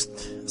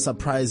most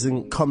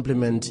surprising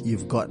compliment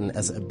you've gotten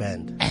as a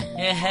band?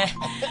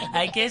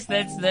 I guess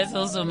that's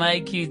also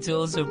my cue to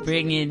also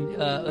bring in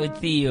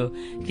Theo,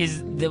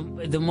 because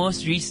the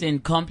most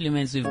recent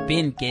compliments we've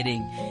been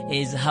getting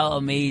is how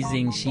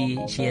amazing she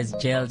has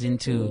gelled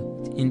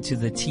into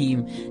the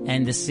team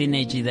and the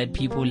synergy that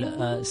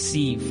people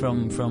see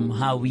from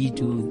how we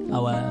do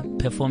our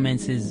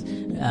performances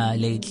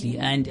lately.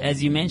 And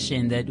as you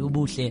mentioned, that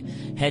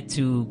Ubuhle had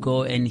to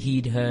go and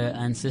heed her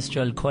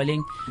ancestral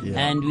calling,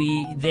 and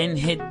we then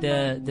hit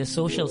the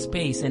social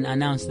space and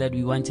announced that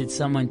we wanted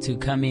someone to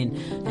come in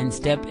and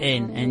step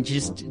in and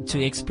just to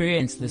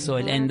experience the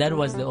soil, and that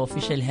was the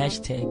official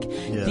hashtag.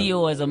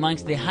 Theo was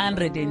amongst the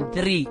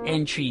 103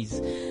 entries,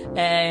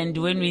 and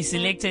when we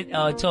selected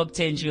our top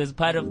 10, she was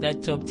part of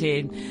that top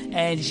 10,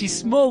 and she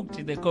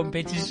smoked the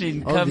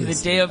competition come the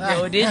day of the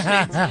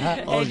auditions.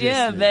 And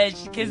yeah, man,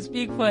 she can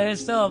speak for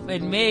herself,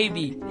 and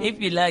maybe if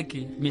you like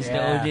it,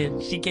 Mr. Odin,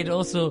 she can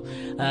also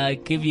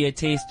give you a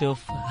taste of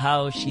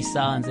how she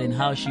sounds and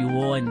how she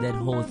won that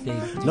whole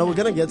thing. No, we're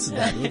gonna get to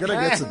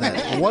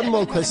that. One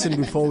more question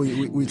before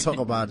we talk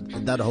about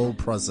that whole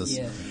process.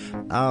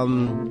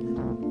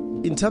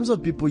 In terms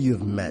of people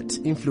you've met,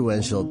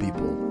 influential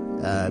people,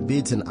 be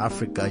it in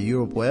Africa,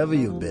 Europe, wherever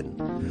you've been,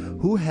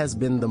 who has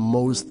been the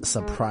most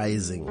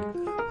surprising?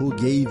 Who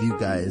gave you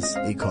guys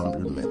a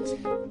compliment?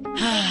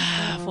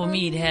 For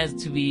me, it has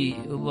to be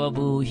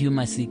Babu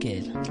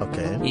Humasiked.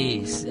 Okay.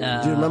 Yes.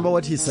 Do you remember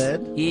what he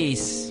said?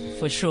 Yes.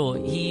 for sure.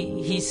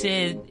 He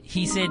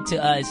said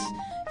to us,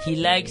 he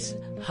likes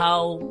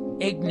how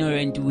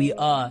ignorant we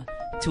are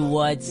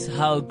towards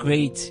how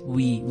great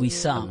we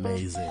sound.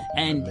 Amazing.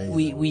 And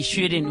Amazing. we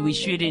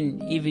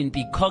shouldn't even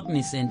be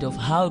cognizant of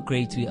how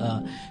great we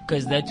are,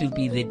 because that will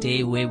be the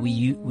day where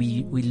we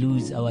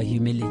lose our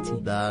humility.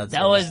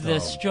 That was the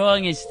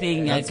strongest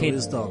thing I could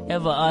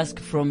ever ask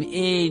from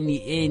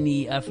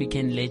any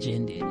African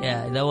legend.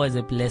 Yeah, that was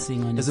a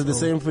blessing on Is it the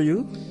same for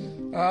you?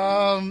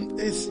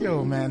 It's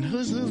man.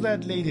 Who's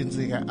that lady in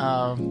Ziga?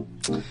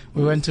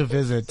 We went to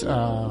visit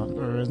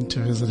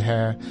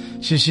her.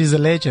 She's a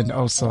legend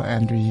also,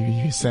 and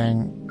we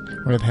sang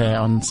with her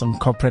on some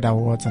corporate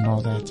awards and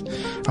all that.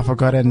 I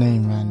forgot her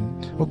name, man.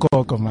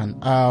 Ukoko, man.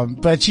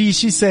 But she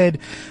said,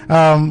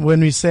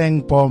 when we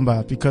sang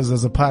Bomba, because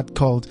there's a part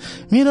called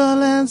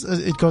Middlelands,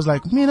 it goes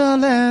like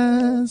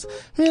Middlelands,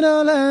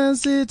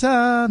 it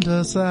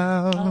under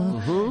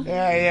sound.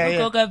 Yeah.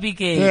 Coca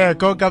Brigade. Yeah,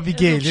 Coca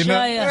Brigade, you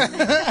know.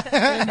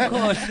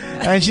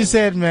 And she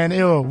said, man,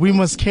 we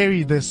must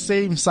carry the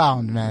same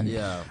sound, man.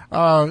 Yeah.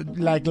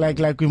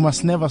 Like we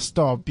must never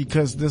stop,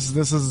 because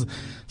this is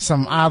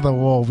some other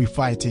war we're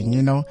fighting,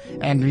 you know,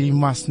 and we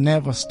must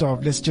never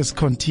stop. Let's just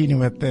continue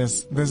with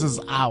this. This is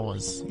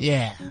ours.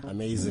 Yeah.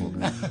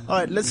 Amazing. All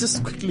right, let's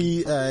just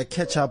quickly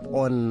catch up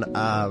on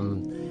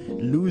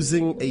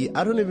losing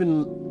I don't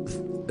even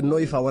know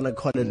if I want to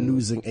call it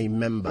losing a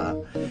member.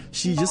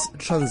 She just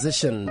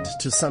transitioned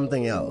to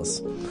something else.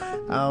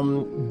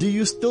 Do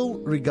you still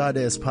regard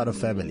her as part of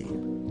family?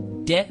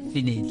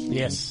 Definitely.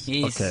 Yes.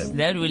 Okay.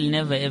 That will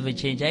never ever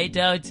change. I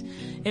doubt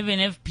even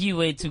if P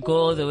were to go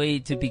all the way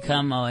to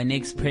become our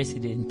next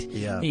president,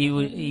 he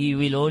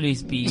will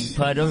always be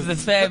part of the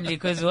family,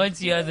 because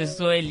once you are the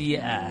soil,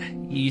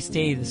 you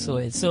stay the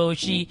soil. So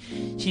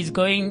she's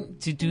going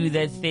to do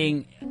that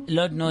thing,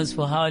 Lord knows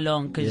for how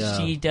long, because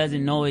she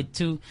doesn't know it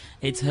too.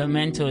 It's her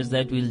mentors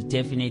that will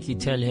definitely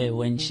tell her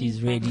when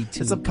she's ready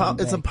to. It's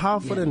a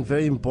powerful and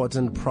very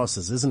important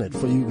process, isn't it,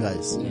 for you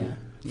guys? Yeah.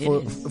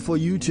 For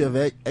you to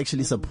have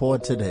actually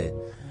supported her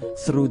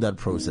through that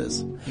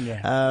process.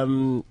 Yeah.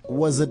 Do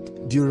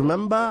you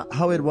remember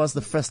how it was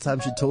the first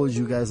time she told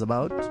you guys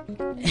about?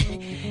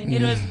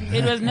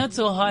 It was not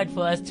so hard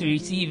for us to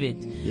receive it,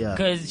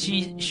 because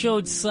she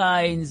showed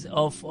signs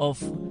of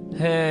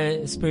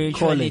her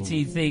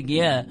spirituality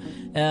thing.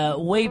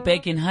 Way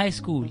back in high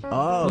school. We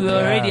were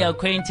already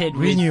acquainted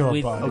with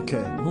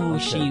who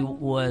she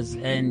was,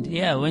 and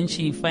when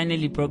she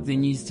finally broke the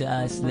news to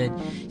us that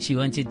she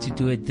wanted to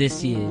do it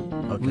this year,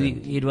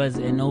 it was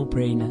a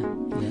no-brainer.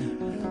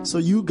 So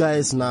you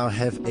guys now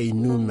have a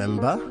new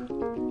member.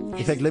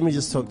 In fact, let me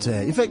just talk to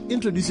her. In fact,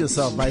 introduce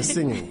yourself by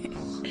singing.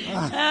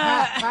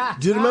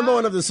 Do you remember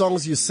one of the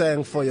songs you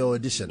sang for your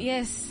audition?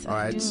 Yes. All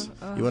right.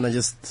 You want to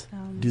just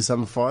do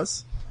something for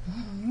us?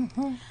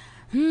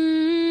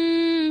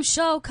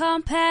 Show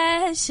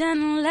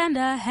compassion, lend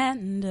a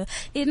hand.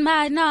 It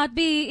might not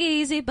be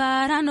easy,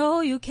 but I know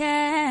you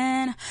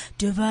can.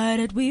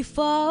 Divided we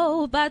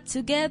fall, but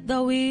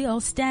together we all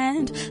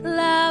stand.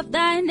 Love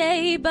thy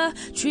neighbor,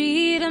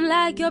 treat him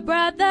like your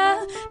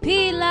brother.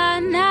 Pila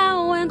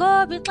now and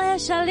go be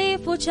shali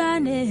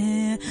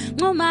fuchane.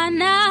 Ngoma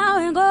now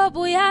and go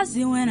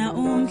buyazi wena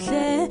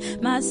umhle.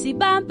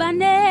 Masibamba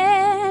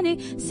neni,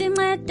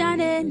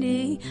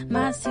 sincedane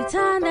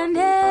masitanda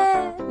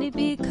neni,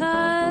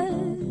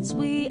 because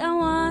we are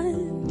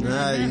one.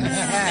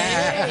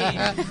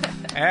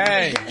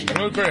 Hey,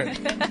 Rupert.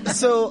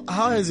 So,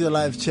 how has your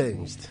life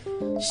changed?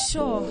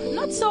 Sure,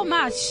 not so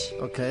much.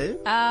 Okay.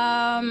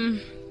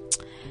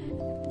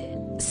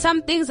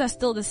 Some things are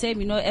still the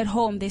same, at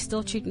home they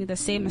still treat me the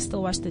same. I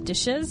still wash the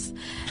dishes.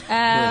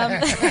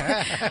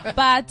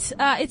 But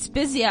it's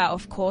busier,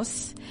 of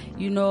course,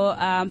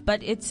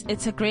 but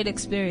it's a great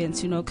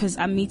experience, because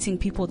I'm meeting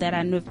people that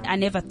I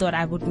never thought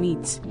I would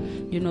meet,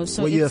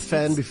 so. Were you a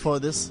fan before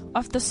this?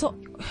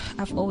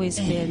 I've always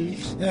been.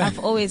 I've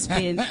always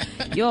been,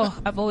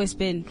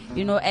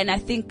 and I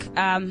think,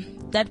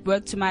 that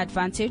worked to my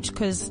advantage,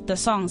 because the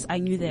songs, I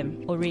knew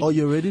them already. Oh,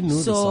 you already knew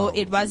the songs. So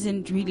it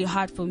wasn't really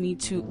hard for me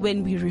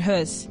when we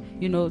rehearse,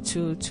 to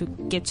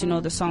get to know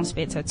the songs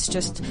better. It's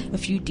just a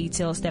few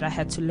details that I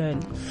had to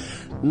learn.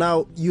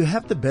 Now, you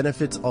have the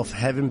benefit of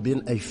having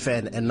been a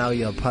fan, and now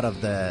you're part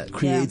of the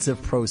creative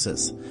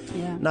process.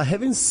 Yeah. Now,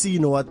 having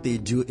seen what they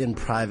do in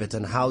private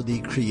and how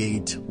they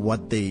create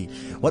what we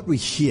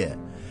hear,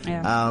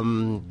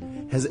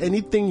 has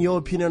anything, your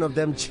opinion of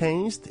them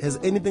changed? Has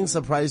anything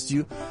surprised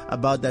you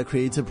about their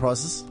creative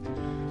process?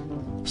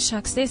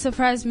 Shucks, they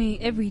surprise me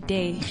every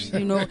day.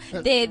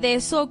 They're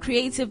so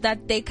creative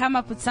that they come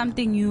up with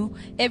something new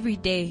every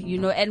day.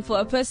 And for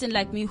a person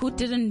like me who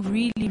didn't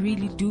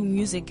really do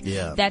music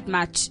that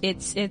much,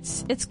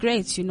 it's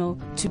great, to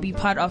be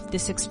part of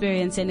this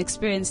experience and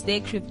experience their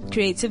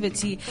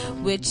creativity,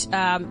 which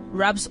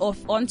rubs off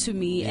onto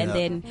me, and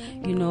then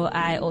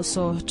I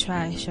also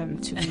try to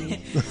be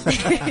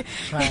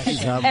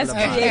as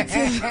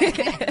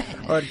creative.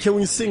 All right, can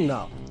we sing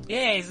now?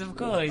 Yes, of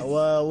course.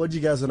 Well, what do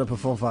you guys want to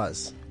perform for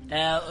us?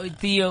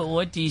 Theo,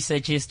 what do you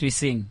suggest we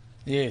sing?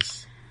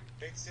 Yes.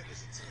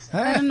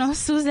 I don't know,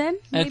 Susan.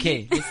 Maybe?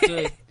 Okay, let's do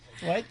it.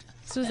 What?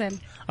 Susan.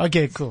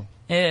 Okay, cool.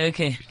 Yeah,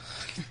 okay.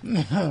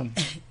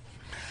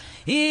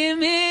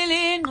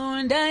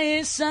 Imilinqonda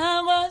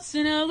yesaba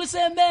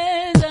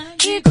sinokusebenza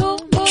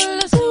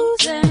ngikhumbula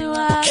Susan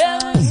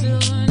wakho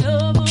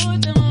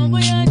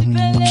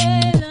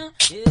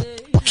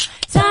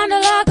Thando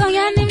lakho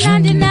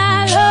ngiyanimnandi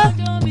nalo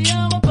Ntombi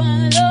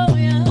yakwabhalo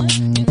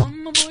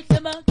ingoma ubuhle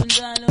bakho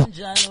njalo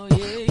njalo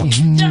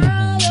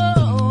njalo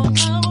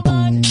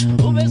akubani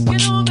ube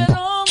skin ube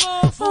longo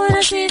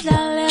Funa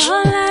sidlale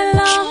all night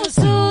long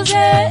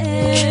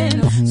Susan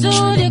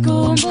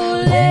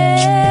Sudikhumbule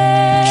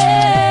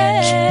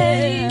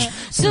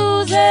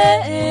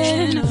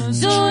Susan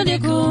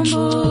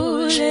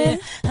Sudikhumbule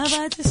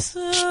Abathi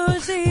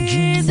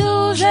Susie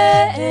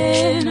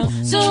Susan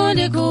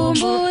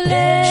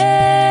Sudikhumbule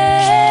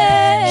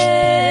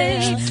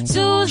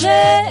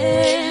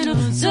Susan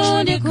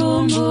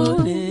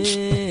Sudikhumbule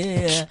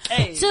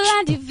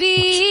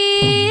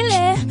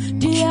Sulandivile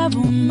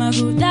Diabuma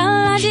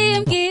kudala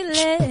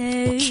dimkile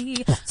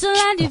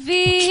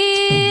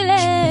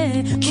Sulandivile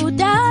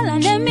kudala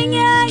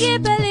neminyaka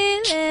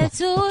iphelile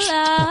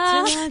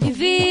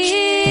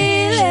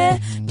Sulandivile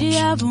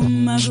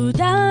Diabuma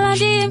kudala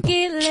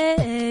dimkile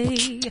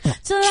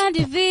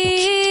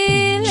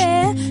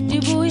Sulandivile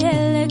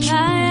Dibuyele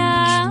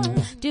kaya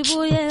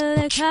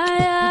Dibuyele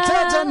kaya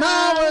Dithetha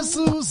nawe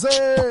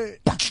Susan.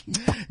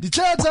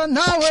 Dithetha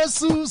nawe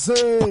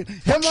Susan.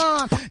 Hey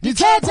man,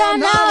 dithetha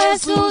nawe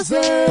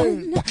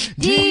Susan.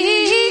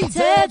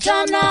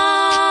 Dithetha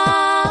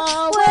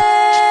nawe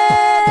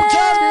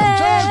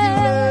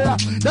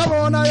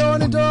Ndabona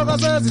yona intoka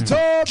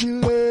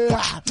sezithobile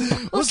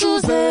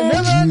uSusan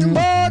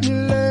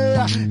nebengimbonile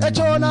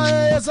etshona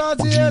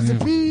esathi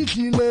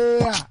ezifikile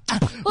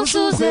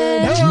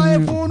uSusan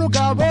ewayefuna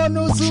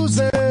ukabona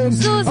uSusan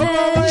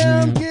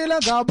owayemkile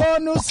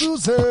ngabona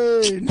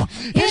uSusan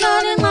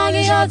Inoni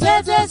ngxaki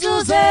yothethe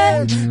Susan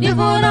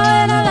Ndifuna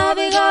wena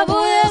labi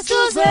kabuye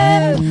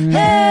Susan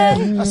Hey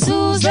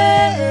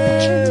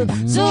Susan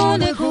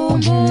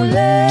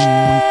Sundikhumbule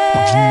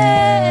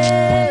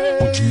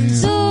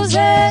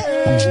Susan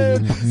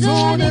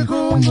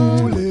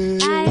Sundikhumbule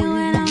Ay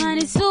wena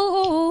mani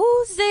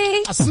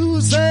Susie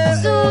Susan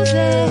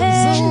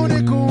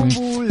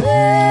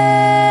Sundikhumbule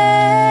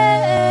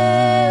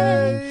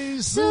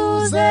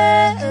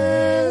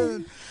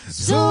Susan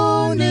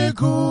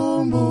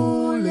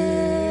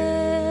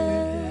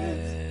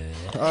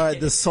Sundikhumbule. All right,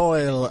 The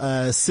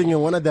Soil singing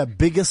one of their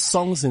biggest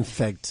songs, in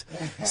fact,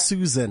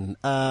 Susan.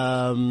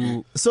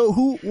 So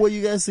who were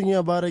you guys singing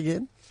about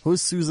again?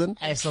 Who's Susan?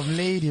 Some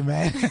lady,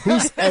 man.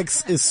 Whose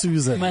ex is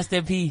Susan?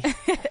 Master P.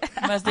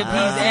 Master P's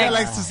I ex.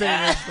 likes to say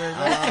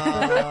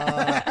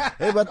that.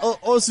 Hey, but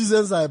all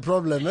Susans are a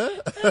problem, eh?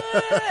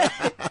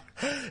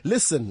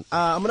 Listen,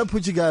 I'm gonna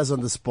put you guys on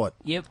the spot.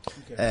 Yep.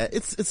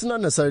 It's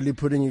not necessarily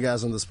putting you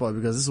guys on the spot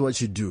because this is what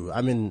you do.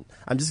 I mean,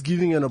 I'm just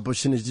giving you an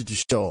opportunity to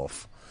show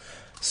off.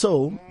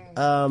 So,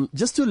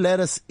 just to let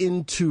us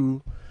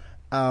into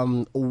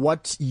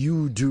what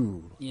you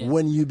do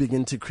when you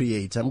begin to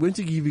create, I'm going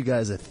to give you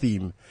guys a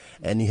theme,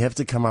 and you have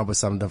to come up with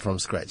something from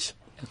scratch.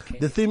 Okay.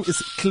 The theme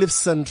is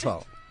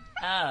CliffCentral.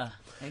 Ah,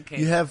 okay.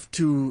 You have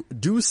to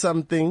do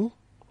something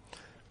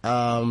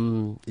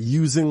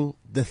using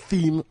the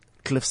theme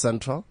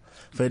CliffCentral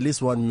for at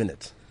least 1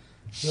 minute.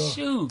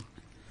 Shoo.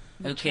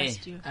 Okay.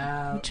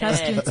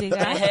 Trust you,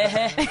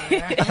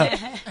 Tiga.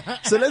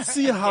 So let's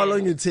see how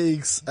long it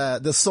takes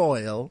The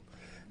Soil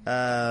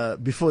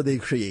before they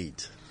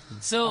create.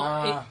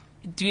 So,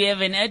 do we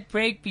have an ad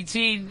break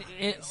between,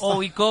 or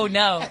we go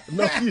now?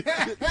 No,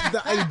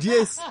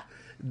 the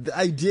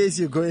idea is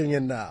you're going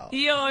in now.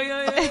 Yo.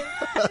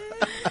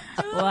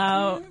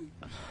 Wow.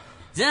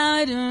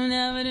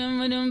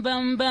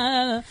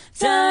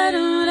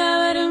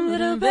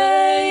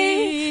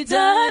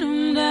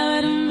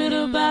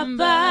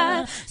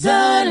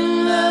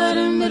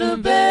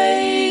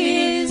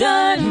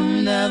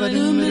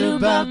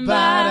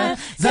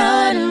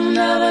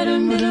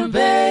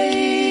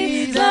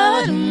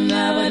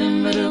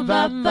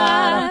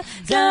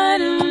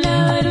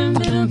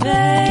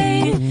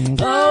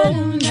 Oh,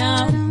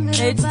 now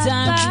it's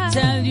time to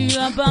tell you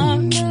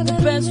about the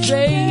best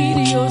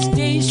radio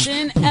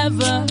station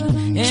ever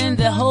in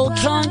the whole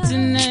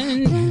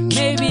continent,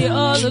 maybe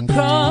all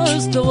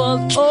across the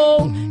world.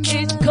 Oh,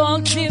 it's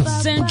called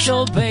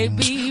CliffCentral,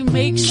 baby.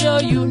 Make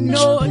sure you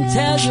know and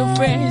tell your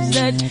friends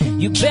that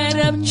you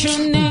better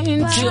tune in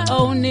to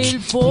Oneal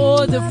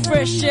for the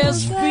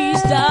freshest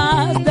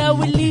freestyle that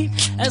will leave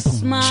a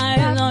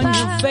smile on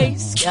your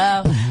face,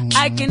 girl.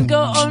 I can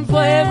go on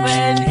forever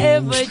and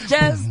ever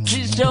just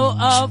to show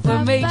off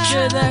and make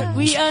sure that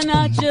we are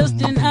not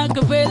just an a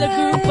cappella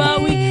group,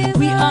 but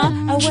we are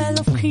a well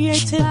of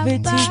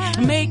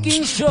creativity,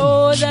 making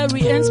sure that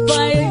we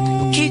inspire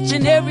each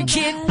and every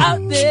kid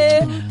out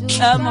there.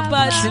 I'm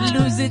about to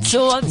lose it,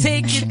 so I'll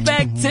take it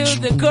back to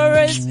the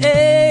chorus.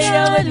 Hey,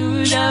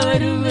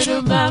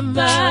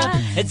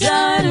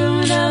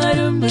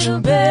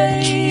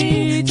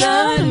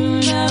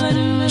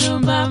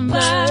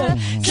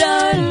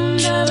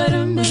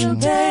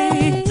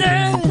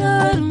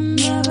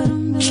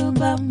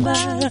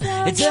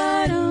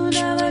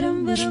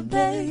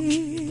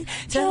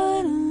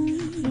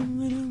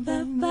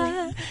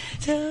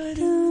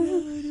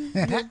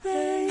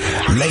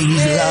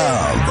 Ladies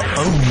love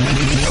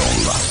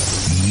Oneal.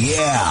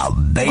 Yeah,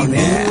 baby.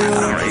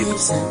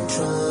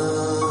 CliffCentral,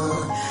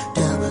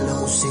 double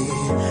OC,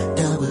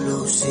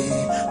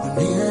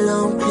 Oneal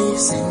on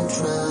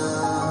CliffCentral,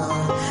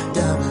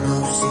 double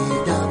OC,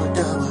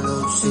 double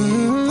OC,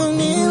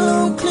 Oneal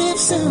on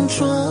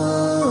CliffCentral,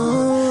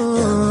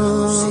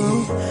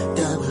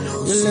 double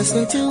OC. You're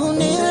listening to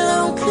Oneal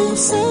on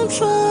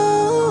CliffCentral,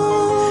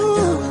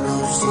 double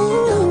OC.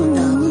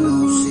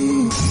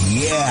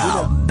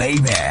 Yeah,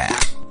 baby.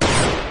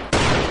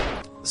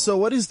 So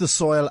what is the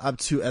soil up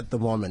to at the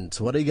moment?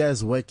 What are you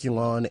guys working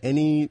on?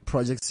 Any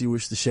projects you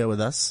wish to share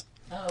with us?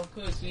 Of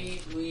course,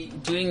 we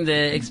doing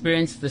the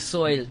Experience the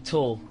Soil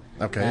tour.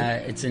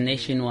 Okay. It's a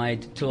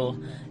nationwide tour.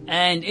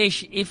 And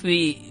if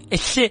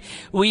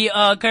we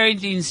are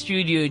currently in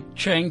studio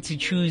trying to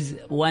choose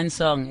one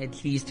song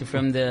at least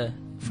from the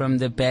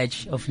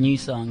batch of new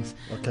songs,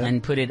 Okay.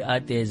 and put it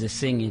out there as a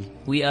single.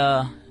 We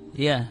are,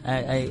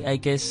 I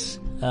guess,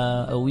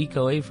 a week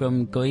away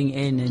from going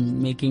in and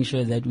making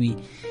sure that we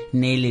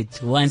nail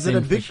it once. Is it a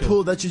and for big sure.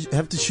 pool that you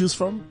have to choose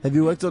from? Have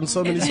you worked on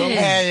so many songs?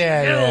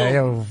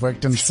 Yeah. We've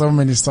worked on so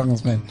many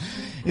songs, man.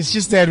 It's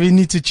just that we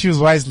need to choose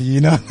wisely,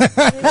 you know.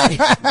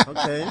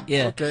 Okay.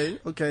 Yeah.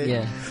 Okay.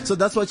 Yeah. So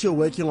that's what you're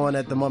working on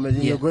at the moment.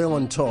 And Yeah. You're going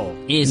on tour.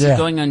 Yes, Yeah. we're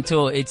going on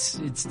tour. It's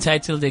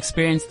titled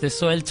Experience the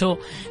Soil Tour,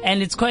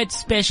 and it's quite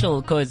special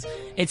because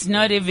it's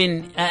not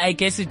even, I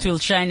guess it will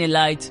shine a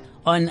light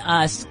on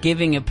us,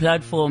 giving a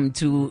platform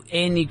to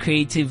any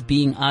creative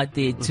being out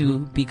there to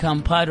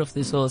become part of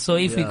this all. So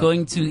if we're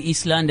going to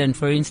East London,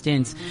 for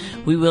instance,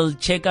 we will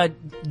check out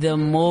the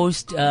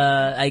most,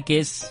 I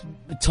guess,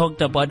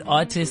 talked about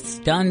artists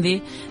down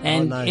there,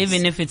 and nice.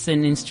 even if it's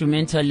an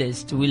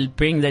instrumentalist, we'll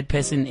bring that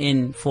person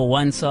in for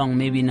one song,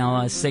 maybe in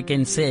our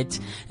second set,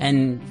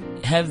 and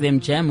have them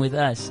jam with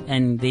us,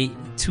 and they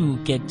too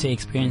get to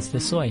experience the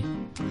soil.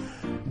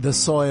 The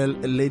soil,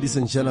 ladies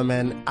and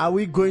gentlemen. Are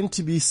we going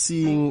to be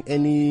seeing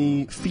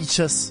any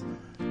features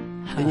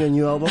in your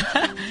new album?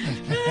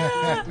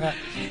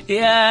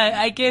 Yeah,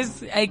 I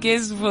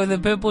guess for the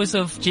purpose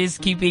of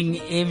just keeping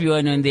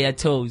everyone on their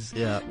toes.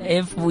 Yeah.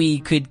 If we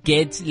could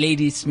get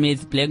Lady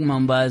Smith, Black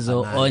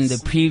Mambazo on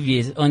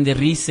the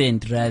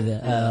recent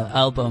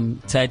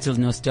album titled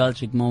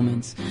Nostalgic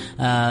Moments,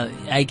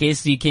 I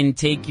guess you can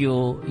take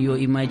your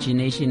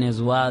imagination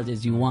as wild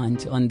as you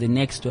want on the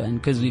next one,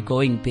 because we're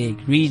going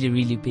big, really,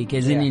 really big,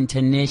 as in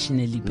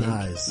internationally big.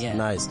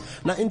 Nice.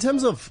 Now, in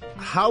terms of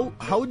how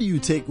do you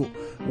take,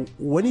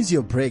 when is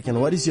your break and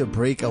what is your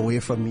break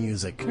away from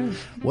music?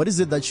 What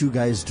is it that you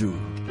guys do?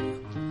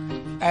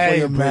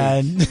 Hey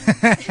man,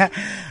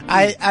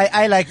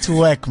 I like to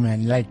work,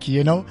 man. Like,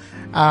 you know,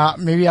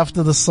 maybe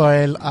after the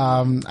soil,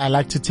 I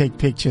like to take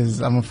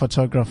pictures. I'm a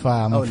photographer.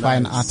 I'm a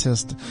fine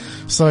artist.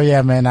 So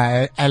yeah, man,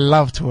 I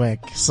love to work.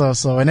 So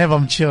whenever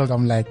I'm chilled,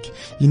 I'm like,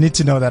 you need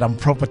to know that I'm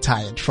proper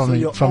tired from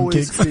you're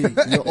gigs.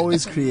 You're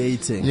always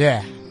creating.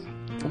 Yeah,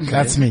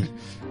 that's me.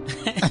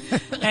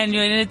 And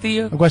you're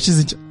Theo? What is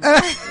it?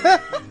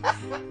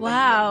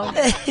 Wow.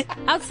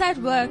 Outside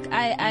work,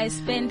 I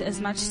spend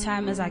as much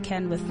time as I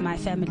can with my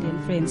family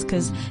and friends,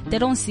 because they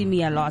don't see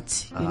me a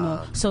lot, you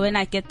know. So when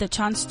I get the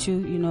chance to,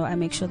 you know, I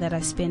make sure that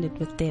I spend it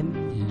with them.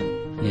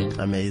 Yeah.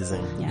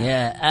 Amazing.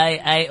 Yeah,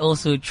 I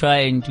also try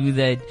and do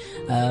that.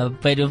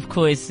 But of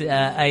course,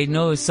 I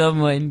know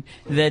someone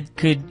that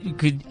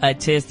could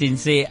attest and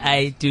say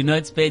I do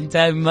not spend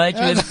time much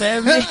with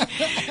family.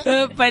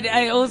 But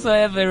I also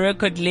have a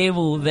record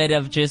label that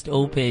I've just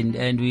opened,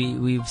 and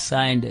we've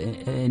signed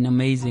an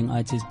amazing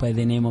artist by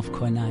the name of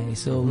Konai.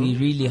 So we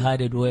really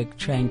hard at work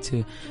trying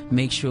to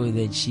make sure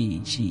that she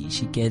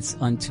gets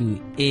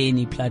onto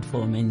any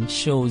platform and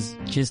shows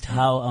just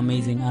how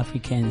amazing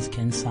Africans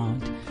can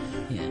sound.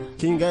 Yeah.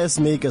 Can you guys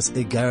make us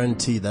a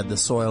guarantee that the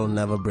soil will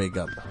never break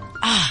up?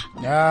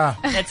 Yeah.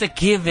 That's a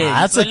given.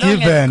 That's so a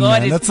given, as God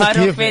man. is That's a part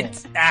given. of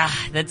it.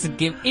 That's a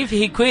given. If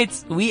he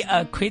quits, we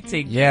are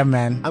quitting. Yeah,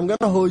 man. I'm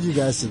gonna hold you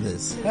guys to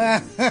this.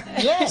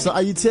 So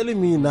are you telling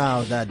me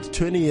now that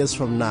 20 years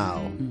from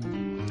now,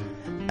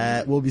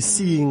 we'll be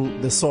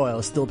seeing the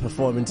soil still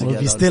performing together?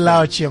 We'll be still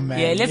out here, man.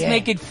 Yeah, let's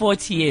make it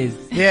 40 years.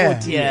 Yeah.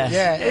 40 years.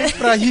 Yeah.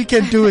 Bro, you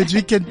can do it.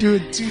 We can do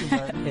it too,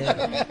 man.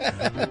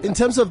 In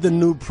terms of the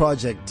new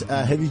project,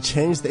 have you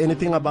changed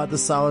anything about the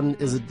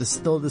sound? Is it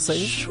still the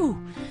same? Sure.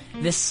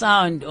 The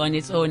sound on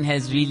its own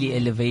has really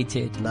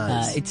elevated.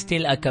 Nice. It's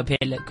still a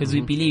cappella, because we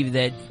believe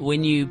that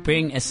when you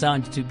bring a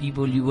sound to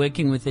people, you're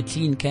working with a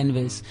clean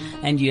canvas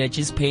and you are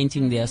just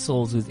painting their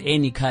souls with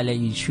any color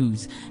you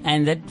choose.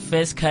 And that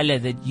first color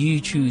that you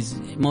choose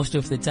most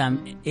of the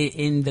time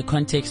in the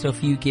context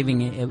of you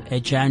giving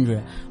a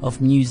genre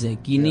of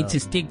music, you need to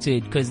stick to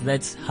it, because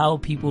that's how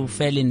people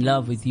fell in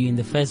love with you in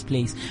the first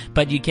place.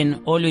 But you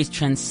can always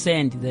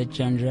transcend that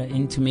genre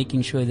into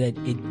making sure that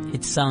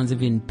it sounds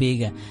even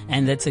bigger.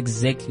 And that's exactly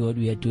exactly what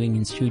we are doing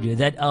in studio.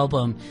 That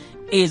album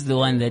is the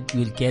one that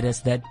will get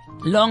us that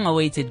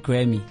long-awaited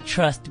Grammy.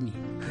 Trust me.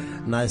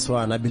 Nice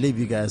one. I believe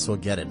you guys will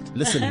get it.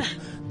 Listen,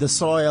 The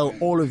Soil,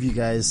 all of you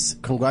guys,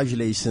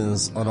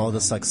 congratulations on all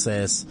the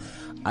success.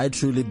 I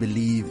truly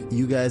believe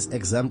you guys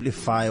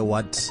exemplify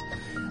what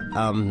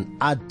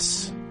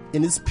art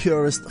in its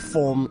purest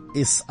form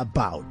is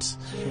about.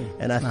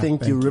 And I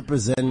think you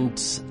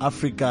represent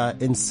Africa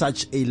in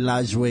such a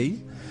large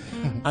way,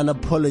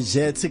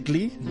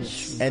 unapologetically,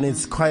 and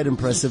it's quite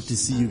impressive to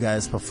see you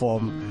guys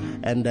perform.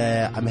 And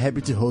I'm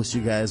happy to host you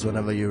guys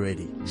whenever you're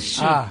ready.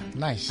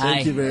 Nice.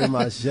 Thank you very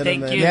much,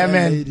 gentlemen. Thank you. Yeah,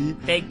 man. Lady.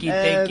 Thank you,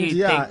 And thank you,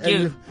 yeah, thank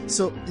you.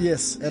 So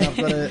yes, and I've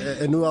got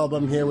a new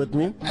album here with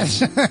me.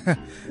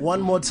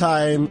 One more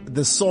time,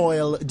 The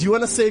Soil. Do you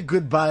want to say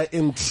goodbye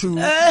in true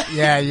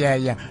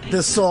Yeah.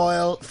 The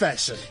Soil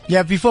fashion?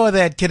 Yeah, before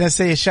that, can I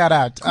say a shout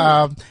out?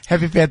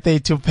 Happy birthday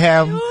to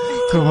Pam,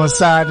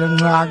 Kumosada,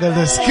 Mwaga.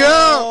 Let's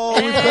go!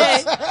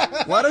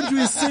 Why don't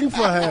we sing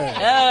for her?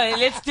 Oh,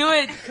 let's do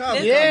it.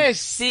 Yes.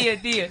 See you.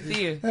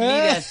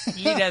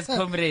 Lead us,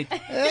 comrade.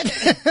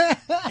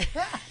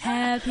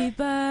 Happy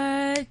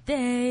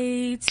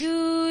birthday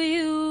to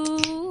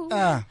you.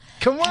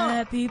 Come on.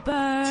 Happy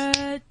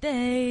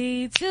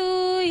birthday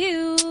to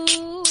you.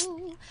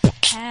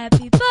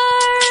 Happy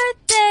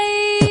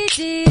birthday,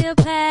 dear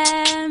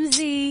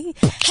Pamsy.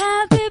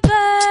 Happy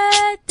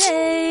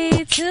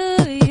birthday to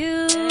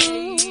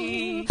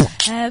you.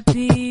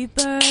 Happy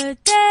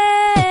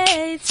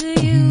birthday to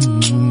you.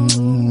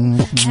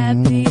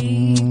 Happy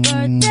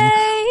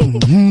birthday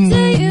to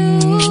you.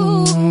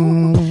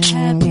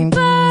 Happy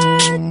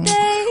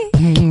birthday,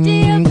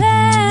 dear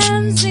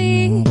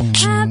Pamsy.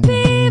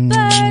 Happy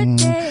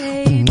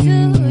birthday to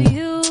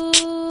you.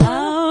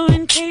 Oh,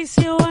 in case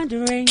you're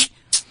wondering,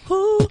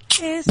 who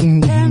is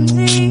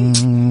Pamsy?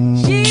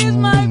 She's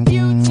my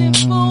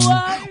beautiful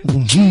wife.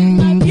 She's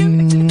my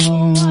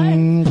beautiful wife.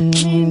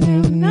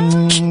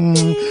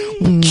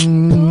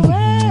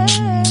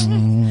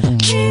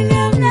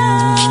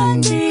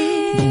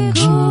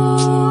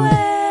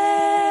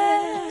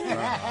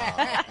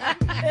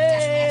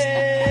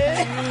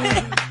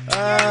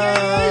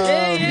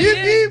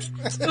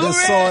 The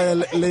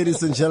Soil,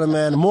 ladies and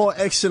gentlemen. More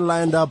action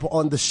lined up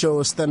on the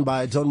show. Stand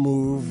by, don't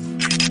move.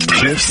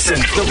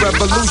 CliffCentral. The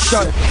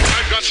revolution.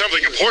 I've got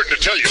something important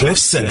to tell you.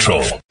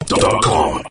 CliffCentral.com